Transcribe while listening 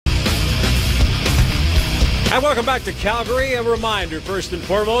And welcome back to Calgary. A reminder, first and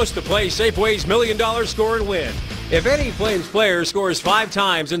foremost, to play Safeway's $1 Million Score and Win. If any Flames player scores 5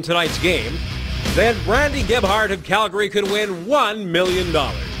 times in tonight's game, then Brandy Gebhardt of Calgary could win $1 million.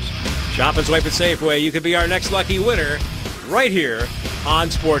 Shop and swipe at Safeway. You could be our next lucky winner right here on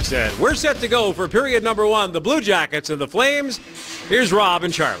Sportsnet. We're set to go for period number 1. The Blue Jackets and the Flames. Here's Rob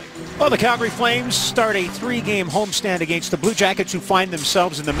and Charlie. Well, the Calgary Flames start a 3-game homestand against the Blue Jackets, who find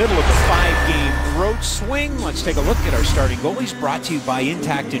themselves in the middle of a 5-game road swing. Let's take a look at our starting goalies, brought to you by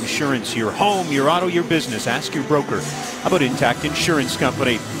Intact Insurance. Your home, your auto, your business. Ask your broker about Intact Insurance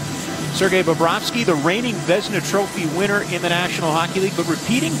Company. Sergei Bobrovsky, the reigning Vezina Trophy winner in the National Hockey League, but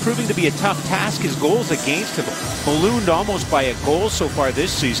proving to be a tough task. His goals against have ballooned almost by a goal so far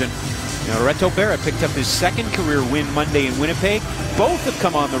this season. Now, Reto Berra picked up his second career win Monday in Winnipeg. Both have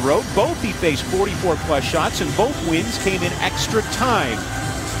come on the road. Both he faced 44-plus shots, and both wins came in extra time.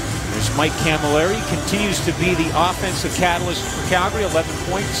 There's Mike Camilleri, continues to be the offensive catalyst for Calgary. 11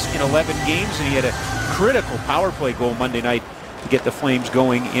 points in 11 games, and he had a critical power play goal Monday night to get the Flames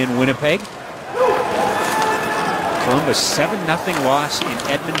going in Winnipeg. Columbus 7-0 loss in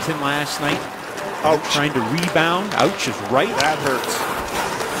Edmonton last night. Ouch. Trying to rebound. Ouch is right. That hurts.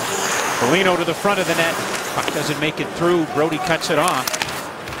 Foligno to the front of the net. Puck doesn't make it through. Brody cuts it off.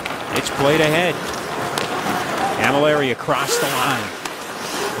 It's played ahead. Camilleri across the line.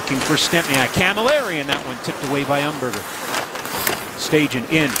 Looking for Stempniak. Camilleri, and that one tipped away by Umberger. Stajan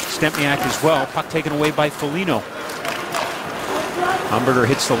in. Stempniak as well. Puck taken away by Foligno. Umberger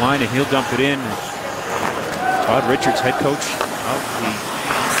hits the line and he'll dump it in. Todd Richards, head coach of the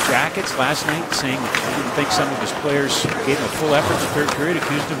Jackets, last night saying he didn't think some of his players gave him a full effort in the third period,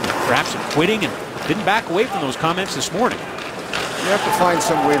 accused him perhaps of quitting, and didn't back away from those comments this morning. You have to find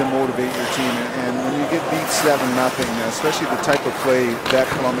some way to motivate your team, and when you get beat 7-0, especially the type of play that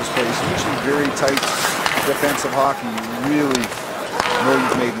Columbus plays, usually very tight defensive hockey, you really know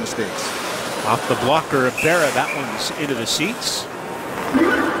you've made mistakes. Off the blocker of Berra, that one's into the seats. Keys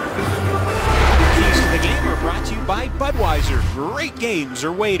to the game are brought to you by Budweiser. Great games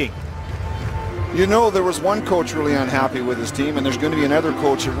are waiting. You know, there was one coach really unhappy with his team, and there's going to be another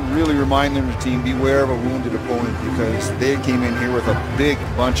coach that really reminding the team, beware of a wounded opponent, because they came in here with a big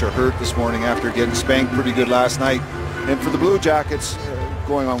bunch of hurt this morning after getting spanked pretty good last night. And for the Blue Jackets,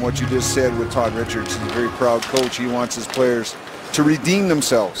 going on what you just said with Todd Richards, he's a very proud coach. He wants his players to redeem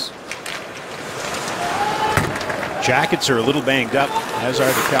themselves. Jackets are a little banged up, as are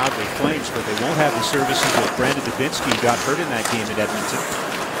the Calgary Flames, but they won't have the services of Brandon Dubinsky, who got hurt in that game at Edmonton.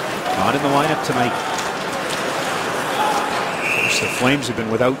 Not in the lineup tonight. Of course, the Flames have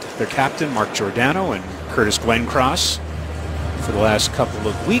been without their captain, Mark Giordano, and Curtis Glencross for the last couple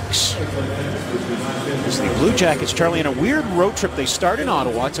of weeks. As the Blue Jackets, Charlie, in a weird road trip. They start in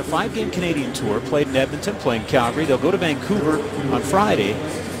Ottawa. It's a 5-game Canadian tour, played in Edmonton, playing Calgary. They'll go to Vancouver on Friday,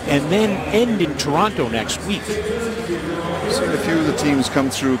 and then end in Toronto next week. I've seen a few of the teams come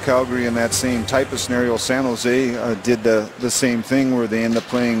through Calgary in that same type of scenario. San Jose did the same thing, where they end up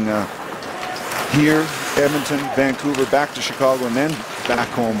playing here, Edmonton, Vancouver, back to Chicago, and then back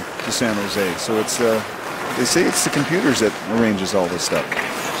home to San Jose. So it's they say it's the computers that arranges all this stuff.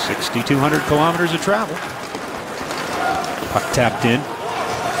 6,200 kilometers of travel. Puck tapped in.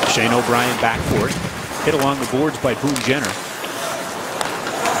 Shane O'Brien back for it. Hit along the boards by Boone Jenner.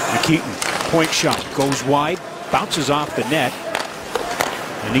 Nikitin, point shot, goes wide, bounces off the net.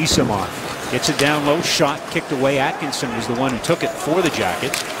 Anisimov gets it down low, shot kicked away. Atkinson was the one who took it for the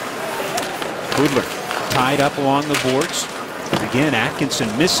Jackets. Budler tied up along the boards. Again, Atkinson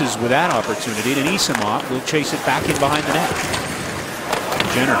misses with that opportunity, and Anisimov will chase it back in behind the net.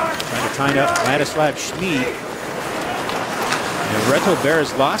 Jenner trying to tie up Ladislav Schmid. And Reto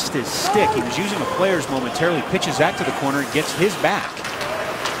Berra's lost his stick. He was using a player's momentarily, pitches that to the corner, gets his back.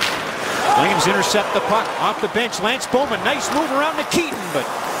 Flames intercept the puck off the bench. Lance Bowman, nice move around Nikitin, but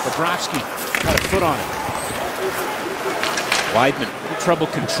Bobrovsky got a foot on it. Weidman, little trouble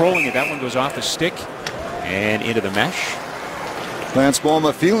controlling it. That one goes off his stick and into the mesh. Lance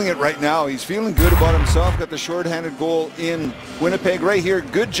Bowman feeling it right now. He's feeling good about himself. Got the shorthanded goal in Winnipeg right here.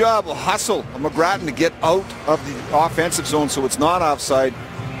 Good job, a hustle of McGrattan to get out of the offensive zone so it's not offside.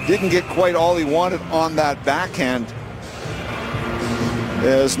 Didn't get quite all he wanted on that backhand,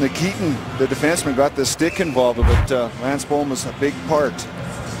 as Nikitin, the defenseman, got the stick involved, but Lance Bowman was a big part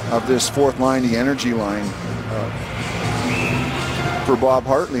of this fourth line, the energy line, for Bob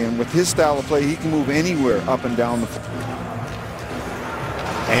Hartley. And with his style of play, he can move anywhere up and down the floor.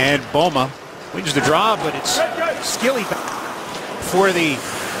 And Boma wins the draw, but it's skilly for the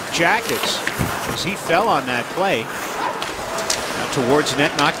Jackets as he fell on that play. Now towards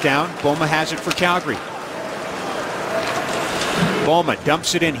net, knocked down. Boma has it for Calgary. Boma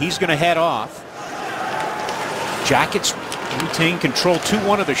dumps it in. He's going to head off. Jackets retain control.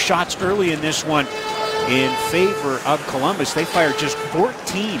 2-1 of the shots early in this one in favor of Columbus. They fired just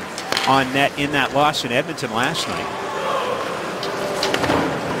 14 on net in that loss in Edmonton last night.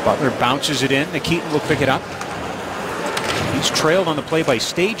 Butler bounces it in. Nikitin will pick it up. He's trailed on the play by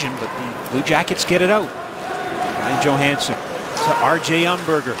Stajan, but the Blue Jackets get it out. Ryan Johansson to R.J.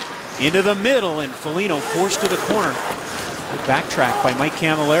 Umberger. Into the middle, and Foligno forced to the corner. Good backtrack by Mike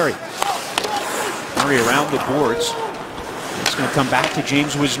Camilleri. Murray around the boards. It's going to come back to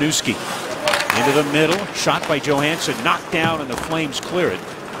James Wisniewski. Into the middle, shot by Johansson, knocked down, and the Flames clear it.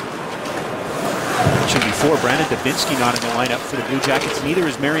 Mentioned before, Brandon Dubinsky not in the lineup for the Blue Jackets. Neither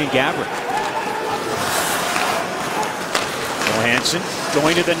is Marian Gaborik. Johansson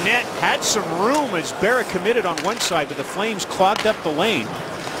going to the net, had some room as Barrett committed on one side, but the Flames clogged up the lane.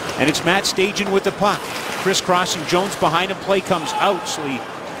 And it's Matt Stajan with the puck. Crisscrossing Jones behind him, play comes out, so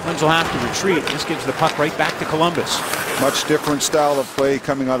Flames will have to retreat. This gives the puck right back to Columbus. Much different style of play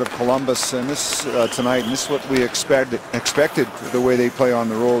coming out of Columbus and this tonight, and this is what we expected the way they play on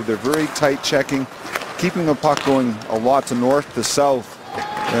the road. They're very tight checking, keeping the puck going a lot to north to south,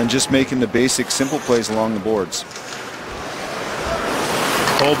 and just making the basic simple plays along the boards.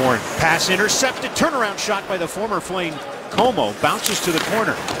 Colborne, pass intercepted, turnaround shot by the former Flame Como, bounces to the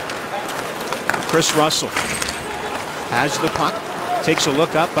corner. Chris Russell has the puck, takes a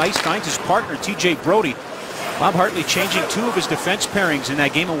look up ice, finds his partner TJ Brodie. Bob Hartley changing 2 of his defense pairings in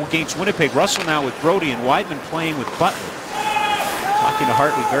that game against Winnipeg. Russell now with Brodie and Weidman playing with Butler. Talking to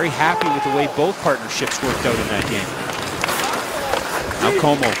Hartley, very happy with the way both partnerships worked out in that game. Now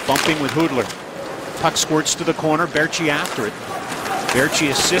Como bumping with Hoodler. Puck squirts to the corner, Berchi after it. Berchi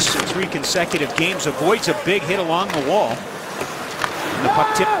assists in 3 consecutive games, avoids a big hit along the wall. And the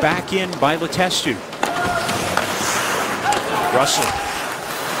puck tipped back in by Letestu. Russell,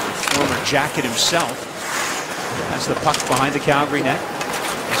 former Jacket himself, has the puck behind the Calgary net.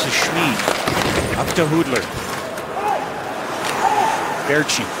 This is Schmid. Up to Hoodler.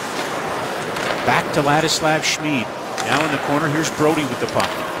 Berchi. Back to Ladislav Schmid. Now in the corner, here's Brodie with the puck.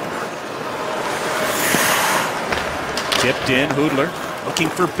 Tipped in, Hoodler looking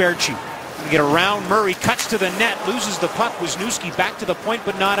for Berchi. Get around Murray, cuts to the net, loses the puck. Wisniewski back to the point,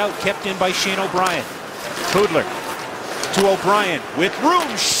 but not out. Kept in by Shane O'Brien. Hoodler to O'Brien with room,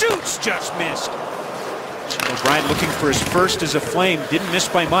 shoots, just missed. Shane O'Brien looking for his first as a Flame, didn't miss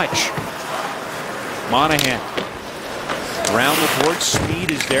by much. Monahan around the board,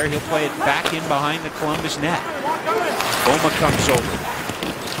 Speed is there. He'll play it back in behind the Columbus net. Boma comes over.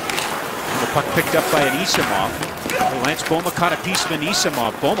 And the puck picked up by Anisimov. Lance Boma caught a piece of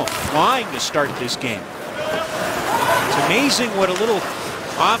Anisimov. Boma flying to start this game. It's amazing what a little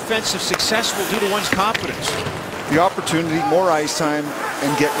offensive success will do to one's confidence. The opportunity, more ice time,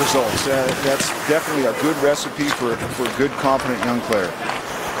 and get results. That's definitely a good recipe for a good, confident young player.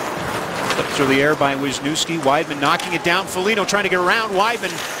 Flipped through the air by Wisniewski. Weidman knocking it down. Foligno trying to get around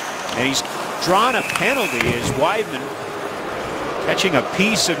Weidman. And he's drawn a penalty as Weidman catching a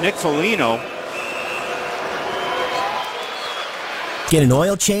piece of Nick Foligno. Get an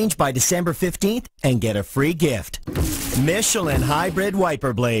oil change by December 15th and get a free gift. Michelin Hybrid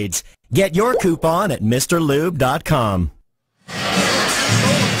Wiper Blades. Get your coupon at MrLube.com.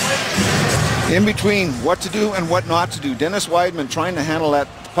 In between what to do and what not to do, Dennis Weidman trying to handle that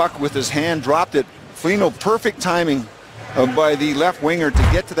puck with his hand, dropped it. Foligno, perfect timing by the left winger to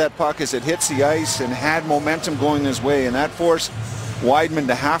get to that puck as it hits the ice and had momentum going his way, and that forced Weidman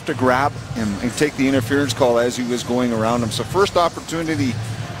to have to grab him and take the interference call as he was going around him. So first opportunity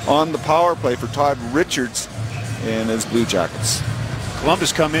on the power play for Todd Richards and his Blue Jackets.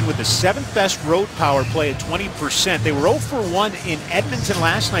 Columbus come in with the 7th best road power play at 20%. They were 0 for 1 in Edmonton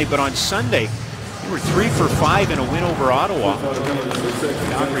last night, but on Sunday they were 3 for 5 in a win over Ottawa.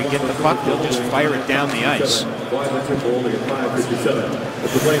 Calgary get the puck, they'll just fire it down the ice.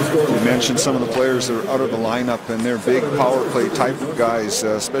 We mentioned some of the players that are out of the lineup, and they're big power play type of guys,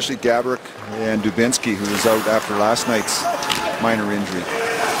 especially Gaborik and Dubinsky, who was out after last night's minor injury.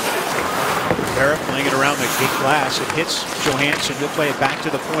 Barrett playing it around the big glass. It hits Johansson. He'll play it back to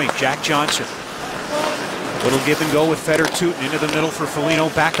the point. Jack Johnson. Little give and go with Feder Tootin into the middle for Foligno.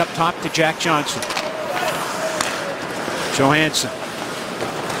 Back up top to Jack Johnson. Johansson.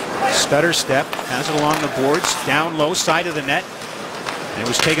 Stutter step. Has it along the boards. Down low side of the net. And it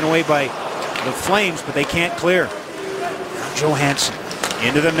was taken away by the Flames, but they can't clear. Johansson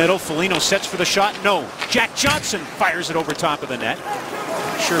into the middle. Foligno sets for the shot. No. Jack Johnson fires it over top of the net.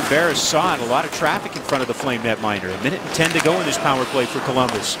 I'm sure Barris saw it. A lot of traffic in front of the Flame netminder. 1:10 to go in this power play for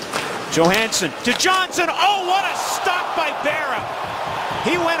Columbus. Johansson to Johnson. Oh, what a stop by Berra.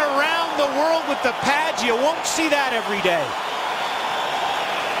 He went around the world with the pads. You won't see that every day.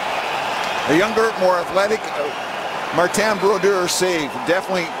 A younger, more athletic Martin Brodeur save.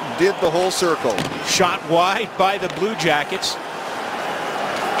 Definitely did the whole circle. Shot wide by the Blue Jackets.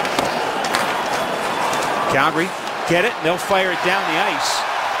 Calgary get it, and they'll fire it down the ice.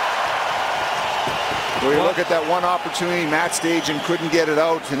 Well, you look at that one opportunity, Matt Stajan couldn't get it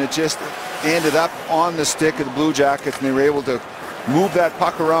out, and it just ended up on the stick of the Blue Jackets, and they were able to move that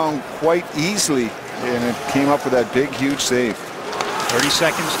puck around quite easily, and it came up with that big, huge save. 30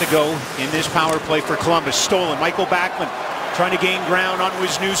 seconds to go in this power play for Columbus. Stolen. Michael Backlund trying to gain ground on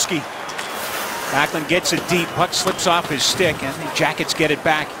Wisniewski. Backlund gets it deep. Puck slips off his stick, and the Jackets get it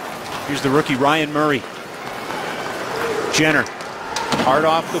back. Here's the rookie Ryan Murray. Jenner hard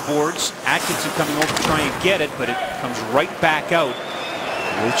off the boards. Atkinson coming over to try and get it, but it comes right back out.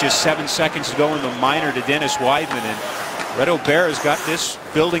 With just 7 seconds to go in the minor to Dennis Weidman, and Reto Berra's got this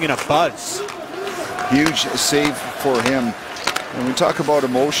building in a buzz. Huge save for him. And we talk about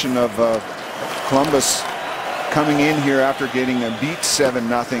emotion of Columbus coming in here after getting beat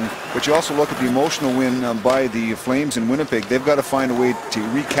 7-0, but you also look at the emotional win by the Flames in Winnipeg. They've got to find a way to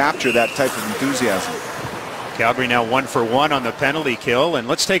recapture that type of enthusiasm. Calgary now 1 for 1 on the penalty kill, and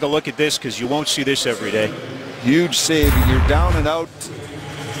let's take a look at this because you won't see this every day. Huge save. You're down and out.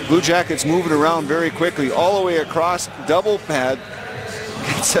 Blue Jackets moving around very quickly all the way across, double pad,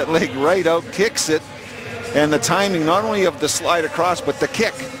 gets that leg right out, kicks it, and the timing not only of the slide across but the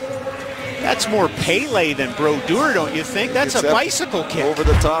kick. That's more Pele than Brodeur, don't you think? That's a bicycle kick. Over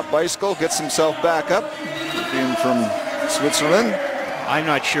the top bicycle, gets himself back up. Being from Switzerland. I'm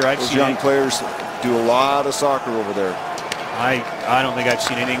not sure I've seen seen young players do a lot of soccer over there. I don't think I've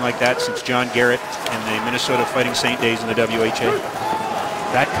seen anything like that since John Garrett and the Minnesota Fighting Saint days in the WHA.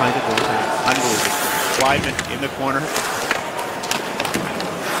 That kind of goaltending, unbelievable. Weidman in the corner.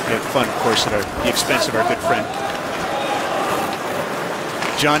 We have fun, of course, at the expense of our good friend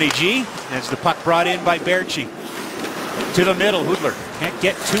Johnny G. As the puck brought in by Berchi. To the middle, Hudler can't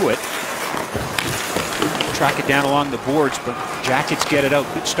get to it. Track it down along the boards, but Jackets get it out.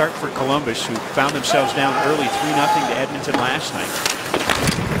 Good start for Columbus, who found themselves down early 3-0 to Edmonton last night.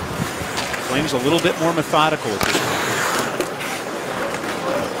 Flames a little bit more methodical at this point.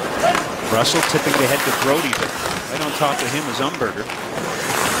 Russell tipping the head to Brody, but right on top of him is Umberger.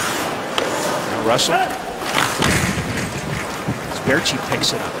 Now Russell. Berchi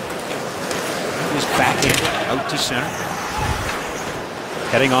picks it up. His backhand out to center.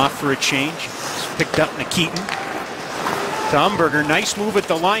 Heading off for a change. It's picked up Nikitin. To Umberger. Nice move at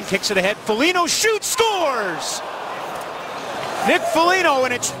the line. Kicks it ahead. Foligno shoots. Scores! Nick Foligno,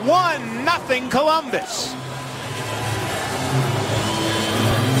 and it's 1-0 Columbus.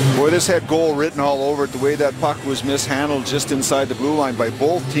 Boy, this had goal written all over it. The way that puck was mishandled just inside the blue line by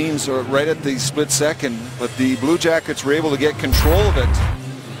both teams right at the split second. But the Blue Jackets were able to get control of it.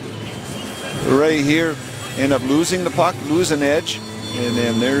 Right here, end up losing the puck, lose an edge. And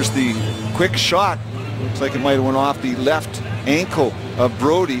then there's the quick shot. Looks like it might have went off the left ankle of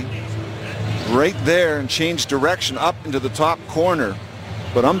Brody. Right there, and changed direction up into the top corner.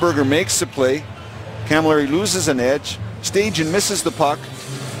 But Umberger makes the play. Camilleri loses an edge. Stajan misses the puck.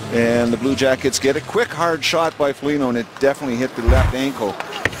 And the Blue Jackets get a quick, hard shot by Foligno, and it definitely hit the left ankle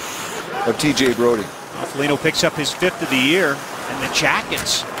of TJ Brody. Foligno picks up his 5th of the year, and the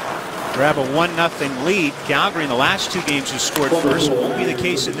Jackets grab a 1-0 lead. Calgary in the last 2 games has scored first. It won't be the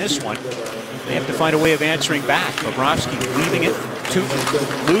case in this one. They have to find a way of answering back. Bobrovsky leaving it.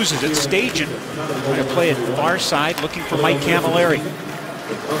 Tutin loses it. Stajan going to play it far side, looking for Mike Camilleri.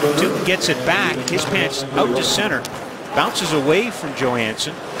 Tutin gets it back. His pants out to center. Bounces away from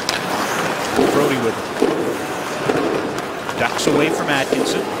Johansson. Brody with it. Ducks away from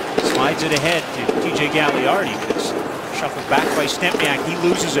Atkinson. Slides it ahead to TJ Gagliardi. It's shuffled back by Stempniak. He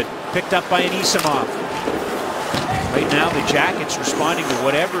loses it. Picked up by Anisimov. Right now the Jackets responding to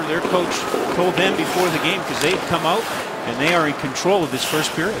whatever their coach told them before the game, because they've come out and they are in control of this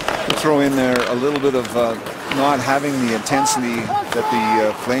first period. Throw in there a little bit of not having the intensity that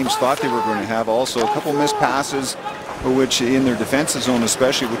the Flames thought they were going to have. Also a couple missed passes, which in their defensive zone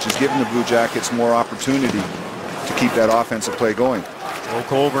especially, which has given the Blue Jackets more opportunity to keep that offensive play going. Joe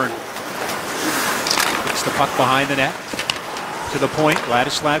Colburn gets the puck behind the net. To the point,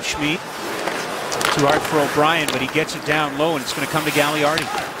 Ladislav Schmid. Too hard for O'Brien, but he gets it down low, and it's going to come to Gagliardi.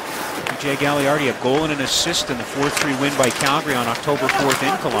 TJ Gagliardi, a goal and an assist in the 4-3 win by Calgary on October 4th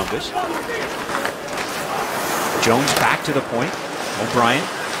in Columbus. Jones back to the point. O'Brien.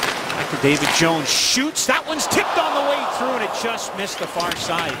 Back to David Jones. Shoots. That one's tipped on the way through, and it just missed the far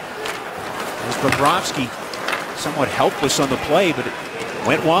side. As Bobrovsky somewhat helpless on the play, but it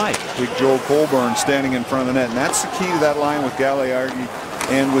went wide. Big Joe Colborne standing in front of the net, and that's the key to that line with Gagliardi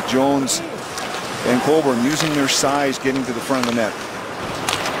and with Jones and Colborne, using their size, getting to the front of the net.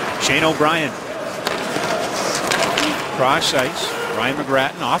 Shane O'Brien. Cross ice. Ryan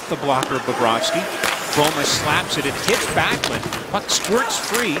McGrattan off the blocker of Bobrovsky. Boma slaps it. It hits Backlund. Puck squirts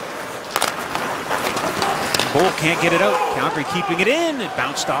free. Bull can't get it out. Calgary keeping it in. It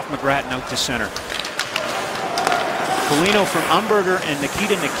bounced off McGrattan out to center. Foligno from Umberger and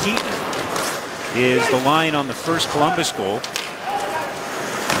Nikita Nikitin is the line on the first Columbus goal.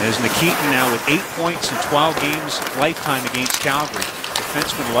 As Nikitin now with 8 points in 12 games lifetime against Calgary.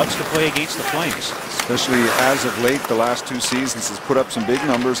 Defenseman loves to play against the Flames. Especially as of late, the last 2 seasons has put up some big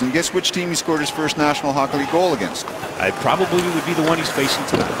numbers. And guess which team he scored his first National Hockey League goal against? I probably would be the one he's facing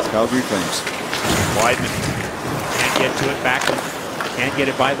tonight. Calgary Flames. Weidman can't get to it. Back can't get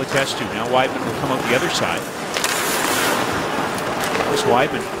it by Letestu. Now Weidman will come out the other side. This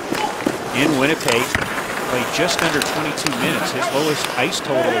Weidman in Winnipeg played just under 22 minutes, his lowest ice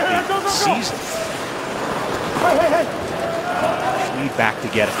total of the season. Schmid back to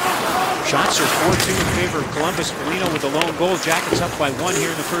get it. Shots are 4-2 in favor of Columbus. Foligno with the lone goal. Jackets up by 1 here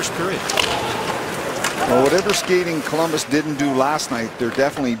in the first period. Well, whatever skating Columbus didn't do last night, they're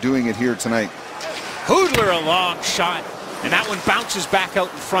definitely doing it here tonight. Hoodler, a long shot, and that one bounces back out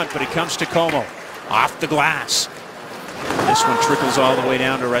in front, but it comes to Como. Off the glass. This one trickles all the way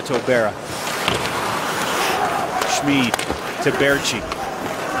down to Reto Berra. Schmid to Berchi.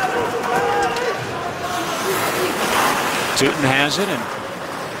 Tooten has it, and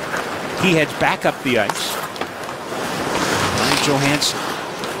he heads back up the ice. Ryan Johansson.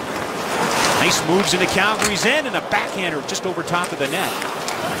 Nice moves into Calgary's end, and a backhander just over top of the net.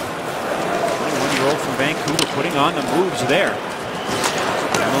 21-year-old from Vancouver putting on the moves there.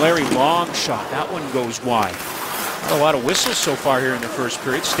 Camilleri, long shot. That one goes wide. Not a lot of whistles so far here in the first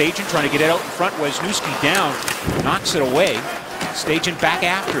period. Stajan trying to get it out in front. Wisniewski down. Knocks it away. Stajan back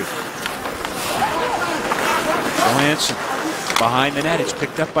after it. Johansson behind the net. It's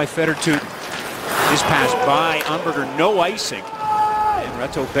picked up by Feder Tooten. His pass by Umberger. No icing. And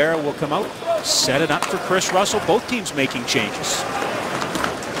Reto Berra will come out. Set it up for Chris Russell. Both teams making changes.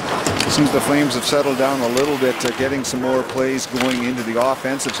 It seems the Flames have settled down a little bit, getting some more plays going into the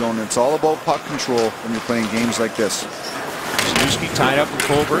offensive zone. It's all about puck control when you're playing games like this. Wisniewski tied up with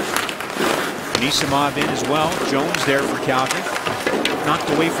Colbert. Anisimov in as well. Jones there for Calgary. Knocked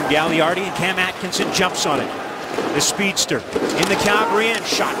away from Gagliardi, and Cam Atkinson jumps on it. The speedster in the Calgary end.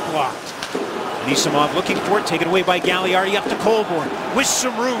 Shot blocked. Anisimov looking for it. Taken away by Gagliardi up to Colborne. With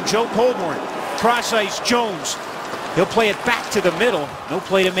some room, Joe Colborne. Cross ice, Jones. He'll play it back to the middle. No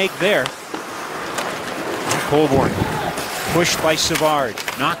play to make there. Colborne pushed by Savard.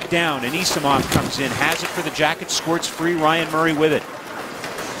 Knocked down. Anisimov comes in. Has it for the Jackets. Squirts free. Ryan Murray with it.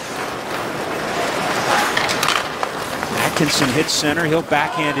 Atkinson hits center. He'll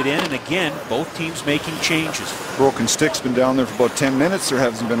backhand it in. And again, both teams making changes. Broken stick's been down there for about 10 minutes. There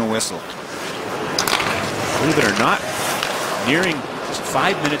hasn't been a whistle. Believe it or not, nearing just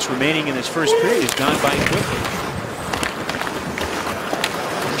 5 minutes remaining in this first period has gone by quickly.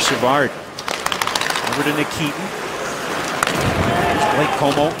 Savard over to Nikitin. Blake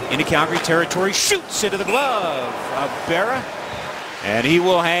Como into Calgary territory, shoots into the glove of Berra, and he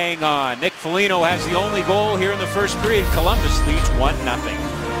will hang on. Nick Foligno has the only goal here in the first period. Columbus leads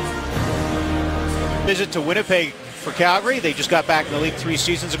 1-0. Visit to Winnipeg for Calgary. They just got back in the league 3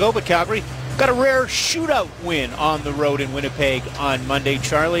 seasons ago, but Calgary got a rare shootout win on the road in Winnipeg on Monday,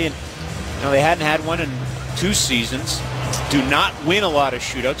 Charlie, and they hadn't had one in 2 seasons. Do not win a lot of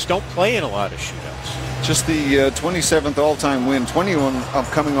shootouts. Don't play in a lot of shootouts. Just the 27th all-time win. 21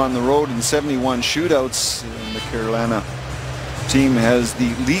 upcoming on the road and 71 shootouts. And the Carolina team has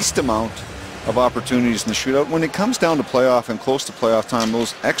the least amount of opportunities in the shootout. When it comes down to playoff and close to playoff time,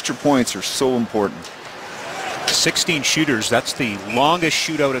 those extra points are so important. 16 shooters. That's the longest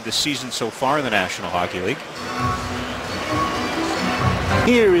shootout of the season so far in the National Hockey League.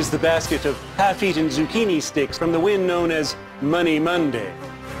 Here is the basket of half-eaten zucchini sticks from the win known as Money Monday.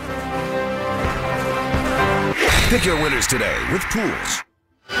 Pick your winners today with Pools.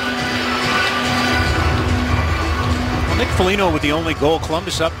 Well, Nick Foligno with the only goal.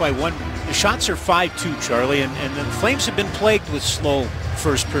 Columbus up by 1. The shots are 5-2, Charlie, and the Flames have been plagued with slow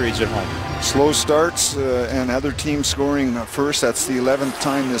first periods at home. Slow starts and other teams scoring first. That's the 11th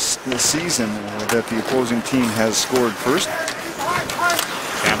time this season that the opposing team has scored first.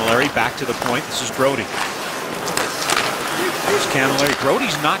 Camilleri back to the point. This is Brody. There's Camilleri.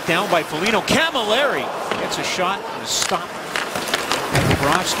 Brody's knocked down by Foligno. Camilleri gets a shot and a stop.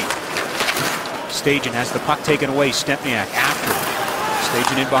 Bobrovsky. Stajan has the puck taken away. Stempniak after it.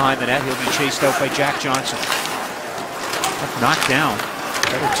 Stajan in behind the net. He'll be chased out by Jack Johnson. Knocked down.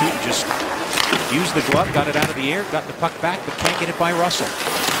 Trevor Tootin just used the glove, got it out of the air, got the puck back, but can't get it by Russell.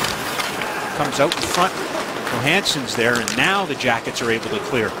 Comes out in front. Johansson's there, and now the Jackets are able to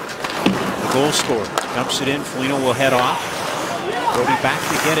clear. The goal scorer dumps it in. Foligno will head off. Brody back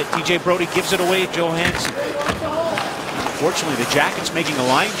to get it. TJ Brody gives it away. Johansson. Unfortunately, the Jackets making a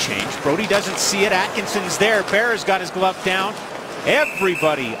line change. Brody doesn't see it. Atkinson's there. Bear's got his glove down.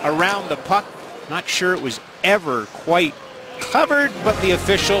 Everybody around the puck. Not sure it was ever quite covered, but the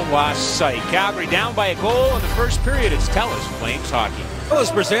official lost sight. Calgary down by a goal in the first period. It's TELUS Flames Hockey.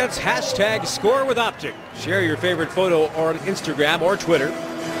 TELUS presents #ScoreWithOptic. Share your favorite photo on Instagram or Twitter.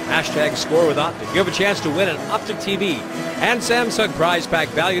 #ScoreWithOptic. You have a chance to win an Optic TV and Samsung prize pack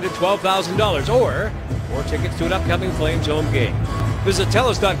valued at $12,000 or more tickets to an upcoming Flames home game. Visit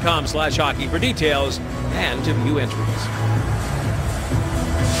TELUS.com/hockey for details and to view entries.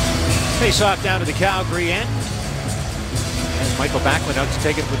 Face off down to the Calgary end. As Michael Backlund out to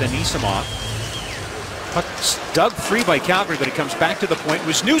take it with Anisimov. Puck's dug free by Calgary, but it comes back to the point.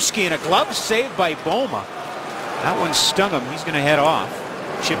 Wisniewski and a glove saved by Boma. That one stung him. He's going to head off.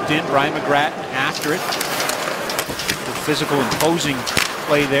 Chipped in, Brian McGrattan after it. The physical imposing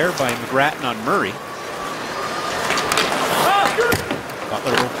play there by McGrattan on Murray.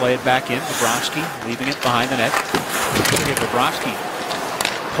 Butler will play it back in. Bobrovsky leaving it behind the net. Bobrovsky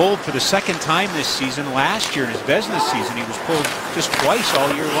pulled for the second time this season. Last year in his Vezina season, he was pulled just twice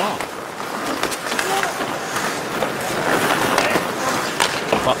all year long.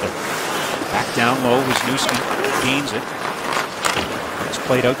 Butler back down low. Wisniewski gains it. It's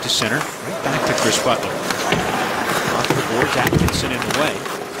played out to center. Right back to Chris Butler. Off the boards. Atkinson in the way.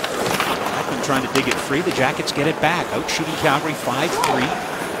 Atkinson trying to dig it free. The Jackets get it back. Out shooting Calgary 5-3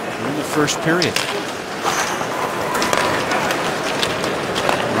 in the first period.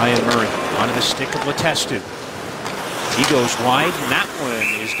 Ryan Murray onto the stick of Letestu. He goes wide, and that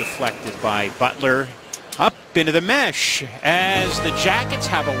one is deflected by Butler. Up into the mesh as the Jackets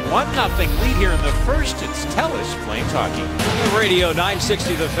have a 1-0 lead here in the first. It's TELUS Flames Hockey. Radio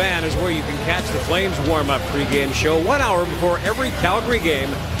 960 The Fan is where you can catch the Flames warm-up pregame show 1 hour before every Calgary game,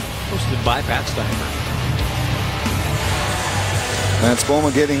 hosted by Pat Steimer. That's Boma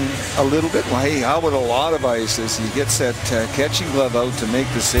getting a little bit, well, hey, how about a lot of ice as he gets that catching glove out to make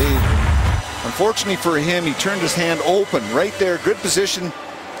the save. Unfortunately for him, he turned his hand open right there. Good position,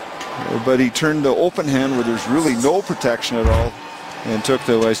 but he turned the open hand where there's really no protection at all and took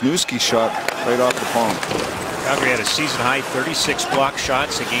the Wisniewski shot right off the palm. Calgary had a season-high 36 block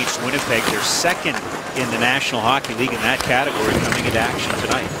shots against Winnipeg. They're second in the National Hockey League in that category, coming into action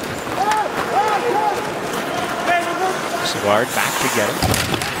tonight. Savard back to get him.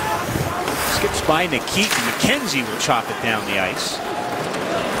 Skips by Nikitin. McKenzie will chop it down the ice.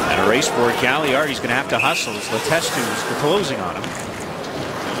 And a race for Galliard. He's going to have to hustle as Letestu is closing on him.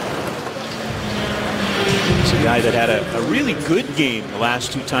 It's a guy that had a really good game the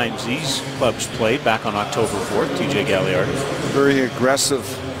last 2 times these clubs played back on October 4th, TJ Galliard. Very aggressive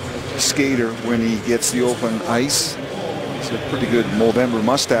skater when he gets the open ice. He's a pretty good Movember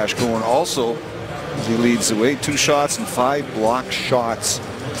mustache going also. He leads the way. 2 shots and 5 block shots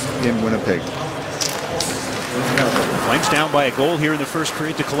in Winnipeg. Flames down by a goal here in the first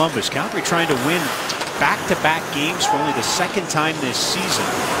period to Columbus. Calgary trying to win back-to-back games for only the second time this season.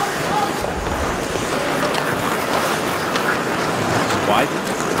 Wide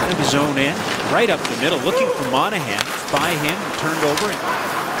out of his own end, right up the middle, looking for Monahan. By him, turned over.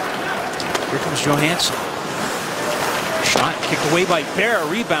 And here comes Johansson. Shot kicked away by Bear.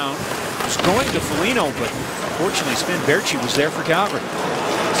 Rebound. Was going to Foligno, but unfortunately Sven Berchi was there for Calgary.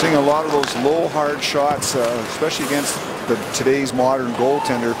 Seeing a lot of those low, hard shots, especially against today's modern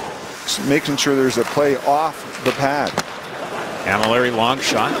goaltender, making sure there's a play off the pad. Camilleri long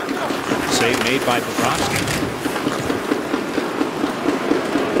shot. Save made by Bobrovsky.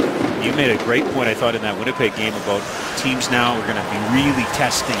 You made a great point, I thought, in that Winnipeg game about teams now are going to be really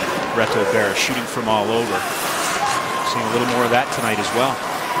testing Reto Berra, shooting from all over. Seeing a little more of that tonight as well.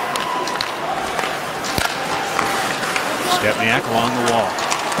 Stempniak along the wall.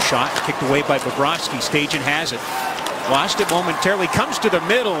 Shot kicked away by Bobrovsky. Stajan has it. Lost it momentarily. Comes to the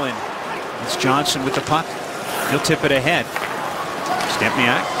middle, and it's Johnson with the puck. He'll tip it ahead.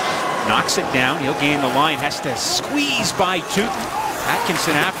 Stempniak knocks it down. He'll gain the line. Has to squeeze by Tootin.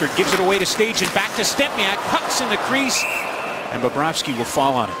 Atkinson after it. Gives it away to Stajan. Back to Stempniak. Pucks in the crease. And Bobrovsky will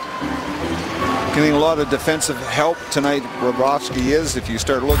fall on it. Getting a lot of defensive help tonight, Bobrovsky is. If you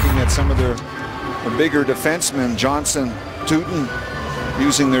start looking at some of the bigger defensemen, Johnson, Tootin,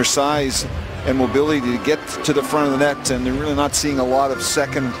 using their size and mobility to get to the front of the net, and they're really not seeing a lot of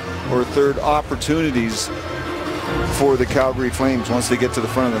second or third opportunities for the Calgary Flames once they get to the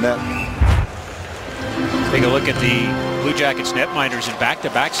front of the net. Take a look at the Blue Jackets netminders in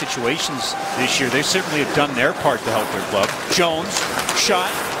back-to-back situations this year. They certainly have done their part to help their club. Jones,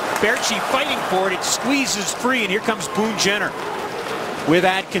 shot. Berchi fighting for it. It squeezes free, and here comes Boone Jenner with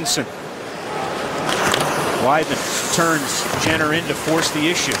Atkinson. Weidman turns Jenner in to force the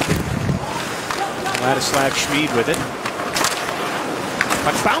issue. Ladislav Schmid with it.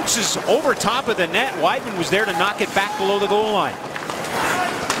 But bounces over top of the net. Weidman was there to knock it back below the goal line.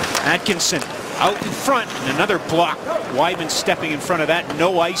 Atkinson out in front, and another block. Weidman stepping in front of that.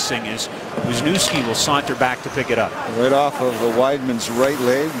 No icing as Wisniewski will saunter back to pick it up. Right off of Weidman's right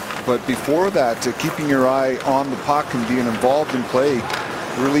leg, but before that, keeping your eye on the puck and being involved in play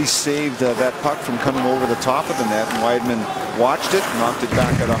really saved that puck from coming over the top of the net, and Weidman watched it, knocked it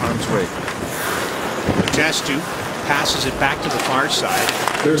back out of harm's way. Testu passes it back to the far side.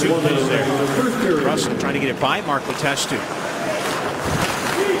 There's one there. Russell trying to get it by Mark Letestu.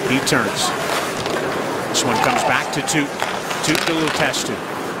 He turns. This one comes back to Toot. Toot to Letestu.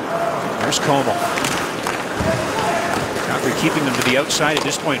 There's Como. Calgary keeping them to the outside at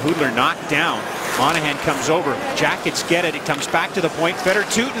this point. Hoodler knocked down. Monahan comes over. Jackets get it. It comes back to the point. Feder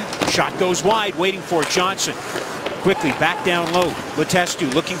Tootin. Shot goes wide. Waiting for it. Johnson. Quickly back down low.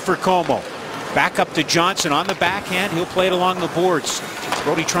 Letestu looking for Como. Back up to Johnson on the backhand. He'll play it along the boards.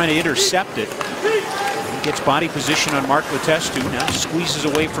 Brody trying to intercept it. He gets body position on Mark Letestu. Now squeezes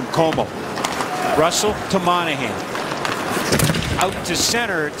away from Como. Russell to Monahan. Out to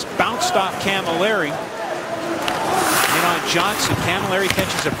center. It's bounced off Camilleri. In on Johnson. Camilleri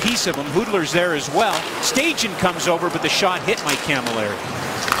catches a piece of him. Hoodler's there as well. Stajan comes over, but the shot hit Mike Camilleri.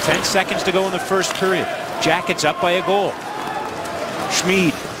 10 seconds to go in the first period. Jackets up by a goal.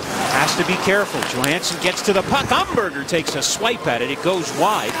 Schmid has to be careful. Johansson gets to the puck. Umberger takes a swipe at it. It goes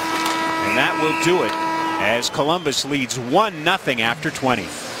wide. And that will do it as Columbus leads 1-0 after 20.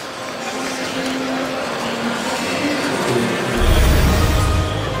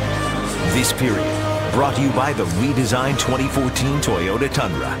 This period brought to you by the redesigned 2014 Toyota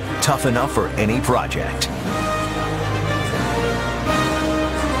Tundra. Tough enough for any project.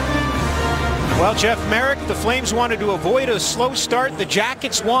 Well, Jeff Merrick, the Flames wanted to avoid a slow start. The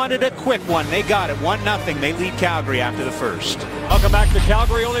Jackets wanted a quick one. They got it. 1-0. They lead Calgary after the first. Welcome back to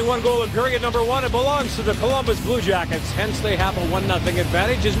Calgary. Only one goal in period number one. It belongs to the Columbus Blue Jackets. Hence, they have a 1-0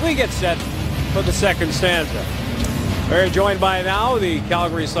 advantage as we get set for the second stanza. We're joined by now the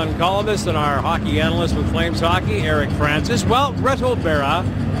Calgary Sun columnist and our hockey analyst with Flames Hockey, Eric Francis. Well, Reto Berra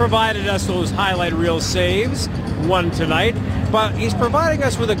provided us those highlight reel saves, one tonight, but he's providing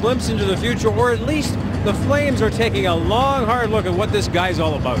us with a glimpse into the future, or at least the Flames are taking a long, hard look at what this guy's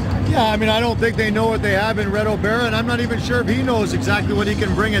all about. Yeah, I mean, I don't think they know what they have in Reto Berra, and I'm not even sure if he knows exactly what he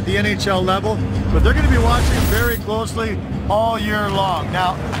can bring at the NHL level, but they're going to be watching him very closely all year long.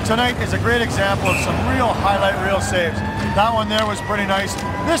 Now, tonight is a great example of some real highlight reel saves. That one there was pretty nice.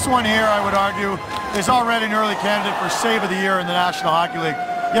 This one here, I would argue, is already an early candidate for Save of the Year in the National Hockey League.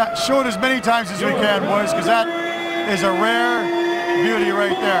 Yeah, show it as many times as we can, boys, because that is a rare beauty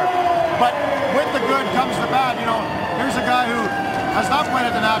right there. But with the good comes the bad. You know, here's a guy who has not played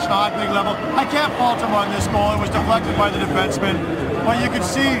at the National Hockey League level. I can't fault him on this goal. It was deflected by the defenseman. But you can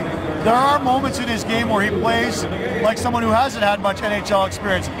see there are moments in his game where he plays like someone who hasn't had much NHL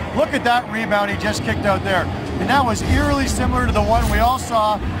experience. Look at that rebound he just kicked out there. And that was eerily similar to the one we all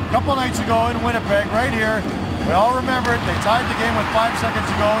saw a couple nights ago in Winnipeg, right here. We all remember it. They tied the game with 5 seconds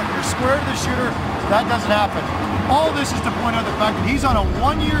to go. You're square to the shooter. That doesn't happen. All this is to point out the fact that he's on a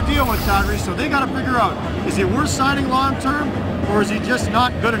one-year deal with Calgary, so they got to figure out, is he worth signing long-term, or is he just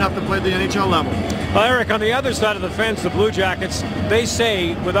not good enough to play at the NHL level? Well, Eric, on the other side of the fence, the Blue Jackets, they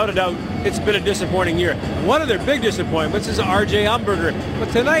say, without a doubt, it's been a disappointing year. One of their big disappointments is R.J. Umberger, but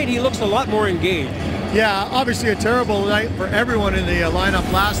tonight he looks a lot more engaged. Yeah, obviously a terrible night for everyone in the lineup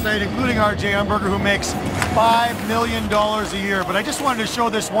last night, including R.J. Umberger, who makes $5 million a year. But I just wanted to show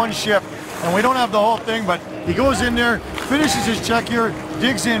this one shift, and we don't have the whole thing, but he goes in there, finishes his check here,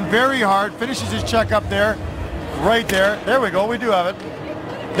 digs in very hard, finishes his check up there, right there. There we go, we do have it.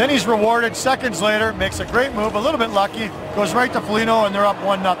 Then he's rewarded seconds later, makes a great move, a little bit lucky, goes right to Foligno, and they're up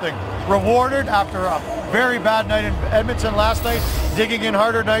 1-0. Rewarded after a very bad night in Edmonton last night, digging in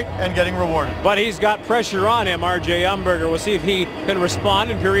harder night and getting rewarded. But he's got pressure on him, R.J. Umberger. We'll see if he can respond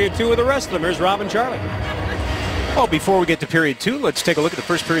in period two with the rest of them. Here's Rob and Charlie. Well, before we get to period two, let's take a look at the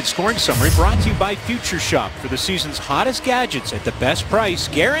first period scoring summary brought to you by Future Shop for the season's hottest gadgets at the best price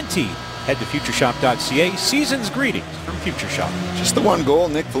guaranteed. Head to futureshop.ca. Season's greetings from Future Shop. Just the one goal.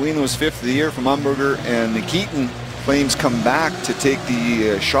 Nick Foligno's 5th of the year from Umberger, and Nikitin. Flames come back to take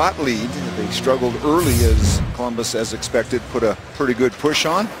the shot lead. They struggled early as Columbus, as expected, put a pretty good push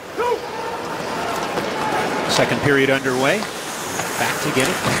on. Second period underway. Back to get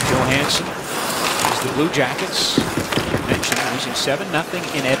it. Johansson. As the Blue Jackets mentioned, losing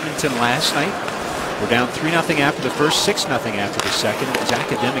 7-0 in Edmonton last night. We're down 3-0 after the first, 6-0 after the second. It was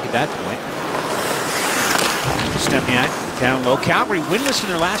academic at that point. Stempniak down low. Calgary winless in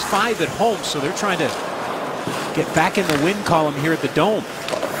their last 5 at home, so they're trying to get back in the win column here at the Dome.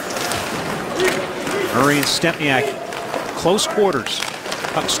 Murray and Stempniak, close quarters.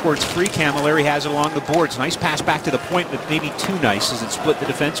 Puck squirts free. Camilleri has it along the boards. Nice pass back to the point, but maybe too nice as it split the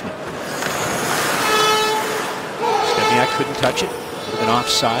defenseman. Stempniak couldn't touch it. With an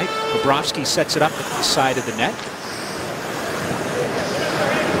offside. Bobrovsky sets it up at the side of the net.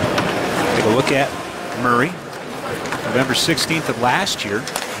 Take a look at Murray. November 16th of last year,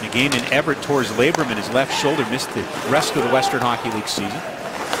 in a game in Everett, tore his labrum in his left shoulder, missed the rest of the Western Hockey League season.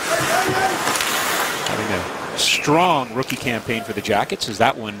 Having a strong rookie campaign for the Jackets, as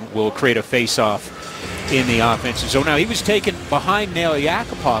that one will create a face-off in the offensive zone. Now, he was taken behind Nail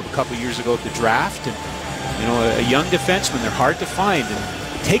Yakupov a couple years ago at the draft, and you know, a young defenseman, they're hard to find,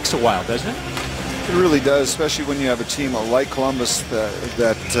 and it takes a while, doesn't it? It really does, especially when you have a team like Columbus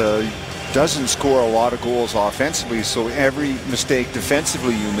that doesn't score a lot of goals offensively, so every mistake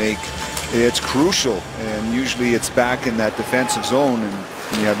defensively you make, it's crucial, and usually it's back in that defensive zone, and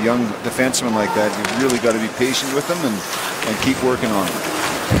when you have young defensemen like that, you've really got to be patient with them and keep working on them.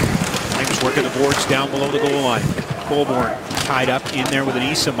 Flames working the boards down below the goal line. Colborne tied up in there with an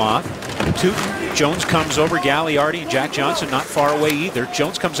Isamov. Tootin, Jones comes over, Gagliardi and Jack Johnson not far away either.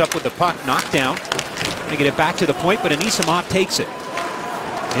 Jones comes up with the puck, knocked down. They get it back to the point, but Anisimov takes it.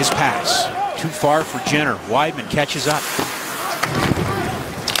 His pass, too far for Jenner. Weidman catches up.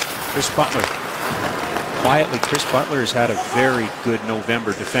 Chris Butler. Quietly, Chris Butler has had a very good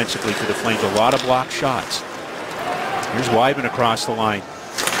November defensively for the Flames. A lot of blocked shots. Here's Weidman across the line.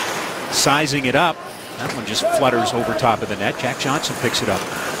 Sizing it up. That one just flutters over top of the net. Jack Johnson picks it up.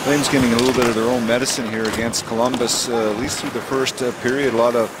 Flames getting a little bit of their own medicine here against Columbus, at least through the first period. A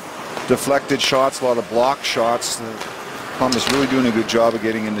lot of deflected shots, a lot of blocked shots. Columbus really doing a good job of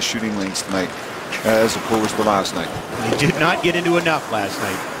getting in the shooting lanes tonight, as opposed to last night. They did not get into enough last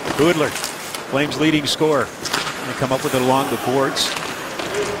night. Hoodler, Flames leading scorer. They come up with it along the boards.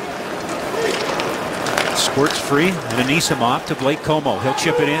 Squirts free, and Anisimov to Blake Como. He'll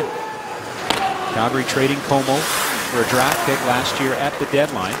chip it in. Calgary trading Como for a draft pick last year at the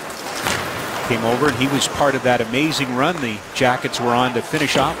deadline. Came over, and he was part of that amazing run the Jackets were on to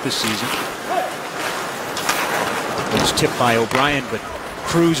finish off the season. It was tipped by O'Brien, but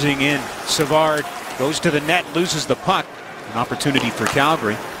cruising in. Savard goes to the net, loses the puck. An opportunity for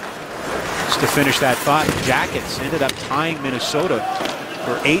Calgary. Just to finish that thought, the Jackets ended up tying Minnesota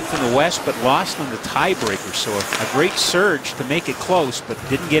for 8th in the West, but lost in the tiebreaker. So a great surge to make it close, but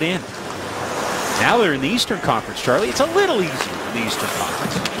didn't get in. Now they're in the Eastern Conference, Charlie. It's a little easier in the Eastern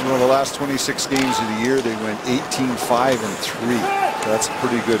Conference. Well, the last 26 games of the year, they went 18-5-3. That's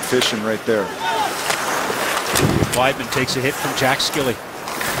pretty good fishing right there. Weidman takes a hit from Jack Skilly.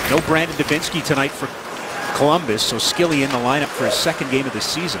 No Brandon Dubinsky tonight for Columbus, so Skilly in the lineup for his second game of the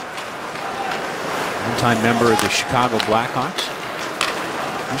season. One-time member of the Chicago Blackhawks.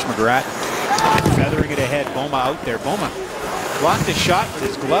 Here's McGrath feathering it ahead. Boma out there. Boma blocked the shot with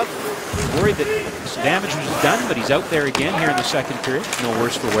his glove. Worried that some damage was done, but he's out there again here in the second period. No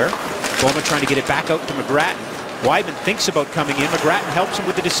worse for wear. Boma trying to get it back out to McGrattan. Weidman thinks about coming in. McGrattan helps him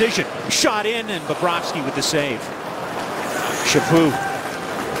with the decision. Shot in, and Bobrovsky with the save. Chaput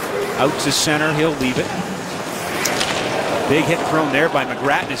out to center. He'll leave it. Big hit thrown there by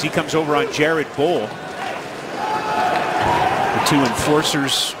McGrattan as he comes over on Jared Bowl. The two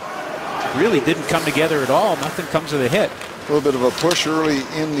enforcers really didn't come together at all. Nothing comes of the hit. A little bit of a push early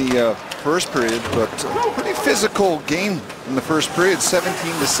in the first period, but pretty physical game in the first period.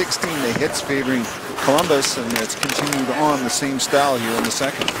 17-16, the hits favoring Columbus, and it's continued on the same style here in the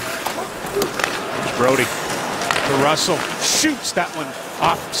second. There's Brody to Russell. Shoots that one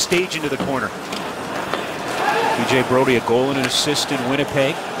off stage into the corner. TJ Brody, a goal and an assist in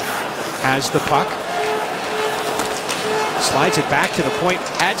Winnipeg. Has the puck. Slides it back to the point.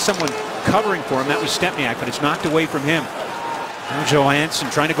 Had someone covering for him. That was Stempniak, but it's knocked away from him. Now Johansson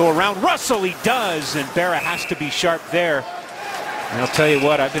trying to go around Russell. He does, and Berra has to be sharp there. And I'll tell you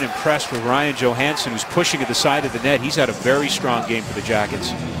what, I've been impressed with Ryan Johansson, who's pushing at the side of the net. He's had a very strong game for the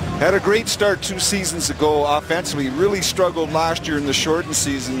Jackets. Had a great start 2 seasons ago offensively. Really struggled last year in the shortened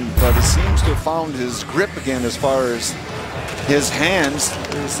season, but it seems to have found his grip again as far as his hands.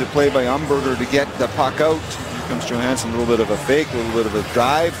 There's the play by Umberger to get the puck out. Here comes Johansson, a little bit of a fake, a little bit of a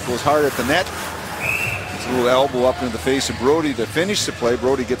drive, goes hard at the net. It's a little elbow up into the face of Brody to finish the play.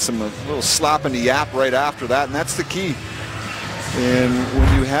 Brody gets him a little slap in the yap right after that, and that's the key. And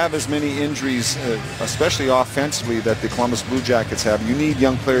when you have as many injuries, especially offensively, that the Columbus Blue Jackets have, you need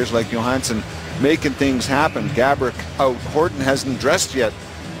young players like Johansson making things happen. Gaborik out. Horton hasn't dressed yet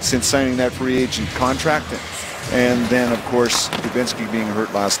since signing that free agent contract. And then, of course, Dubinsky being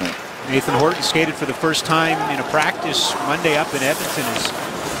hurt last night. Nathan Horton skated for the first time in a practice Monday up in Edmonton.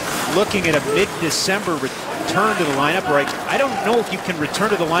 Is looking at a mid-December return to the lineup. Right, I don't know if you can return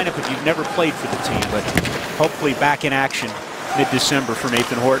to the lineup if you've never played for the team, but hopefully back in action mid-December for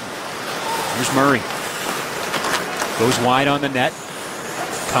Nathan Horton. Here's Murray. Goes wide on the net.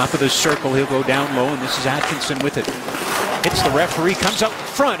 Top of the circle, he'll go down low, and this is Atkinson with it. Hits the referee, comes out in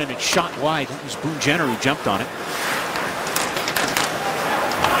front, and it's shot wide. It was Boone Jenner who jumped on it.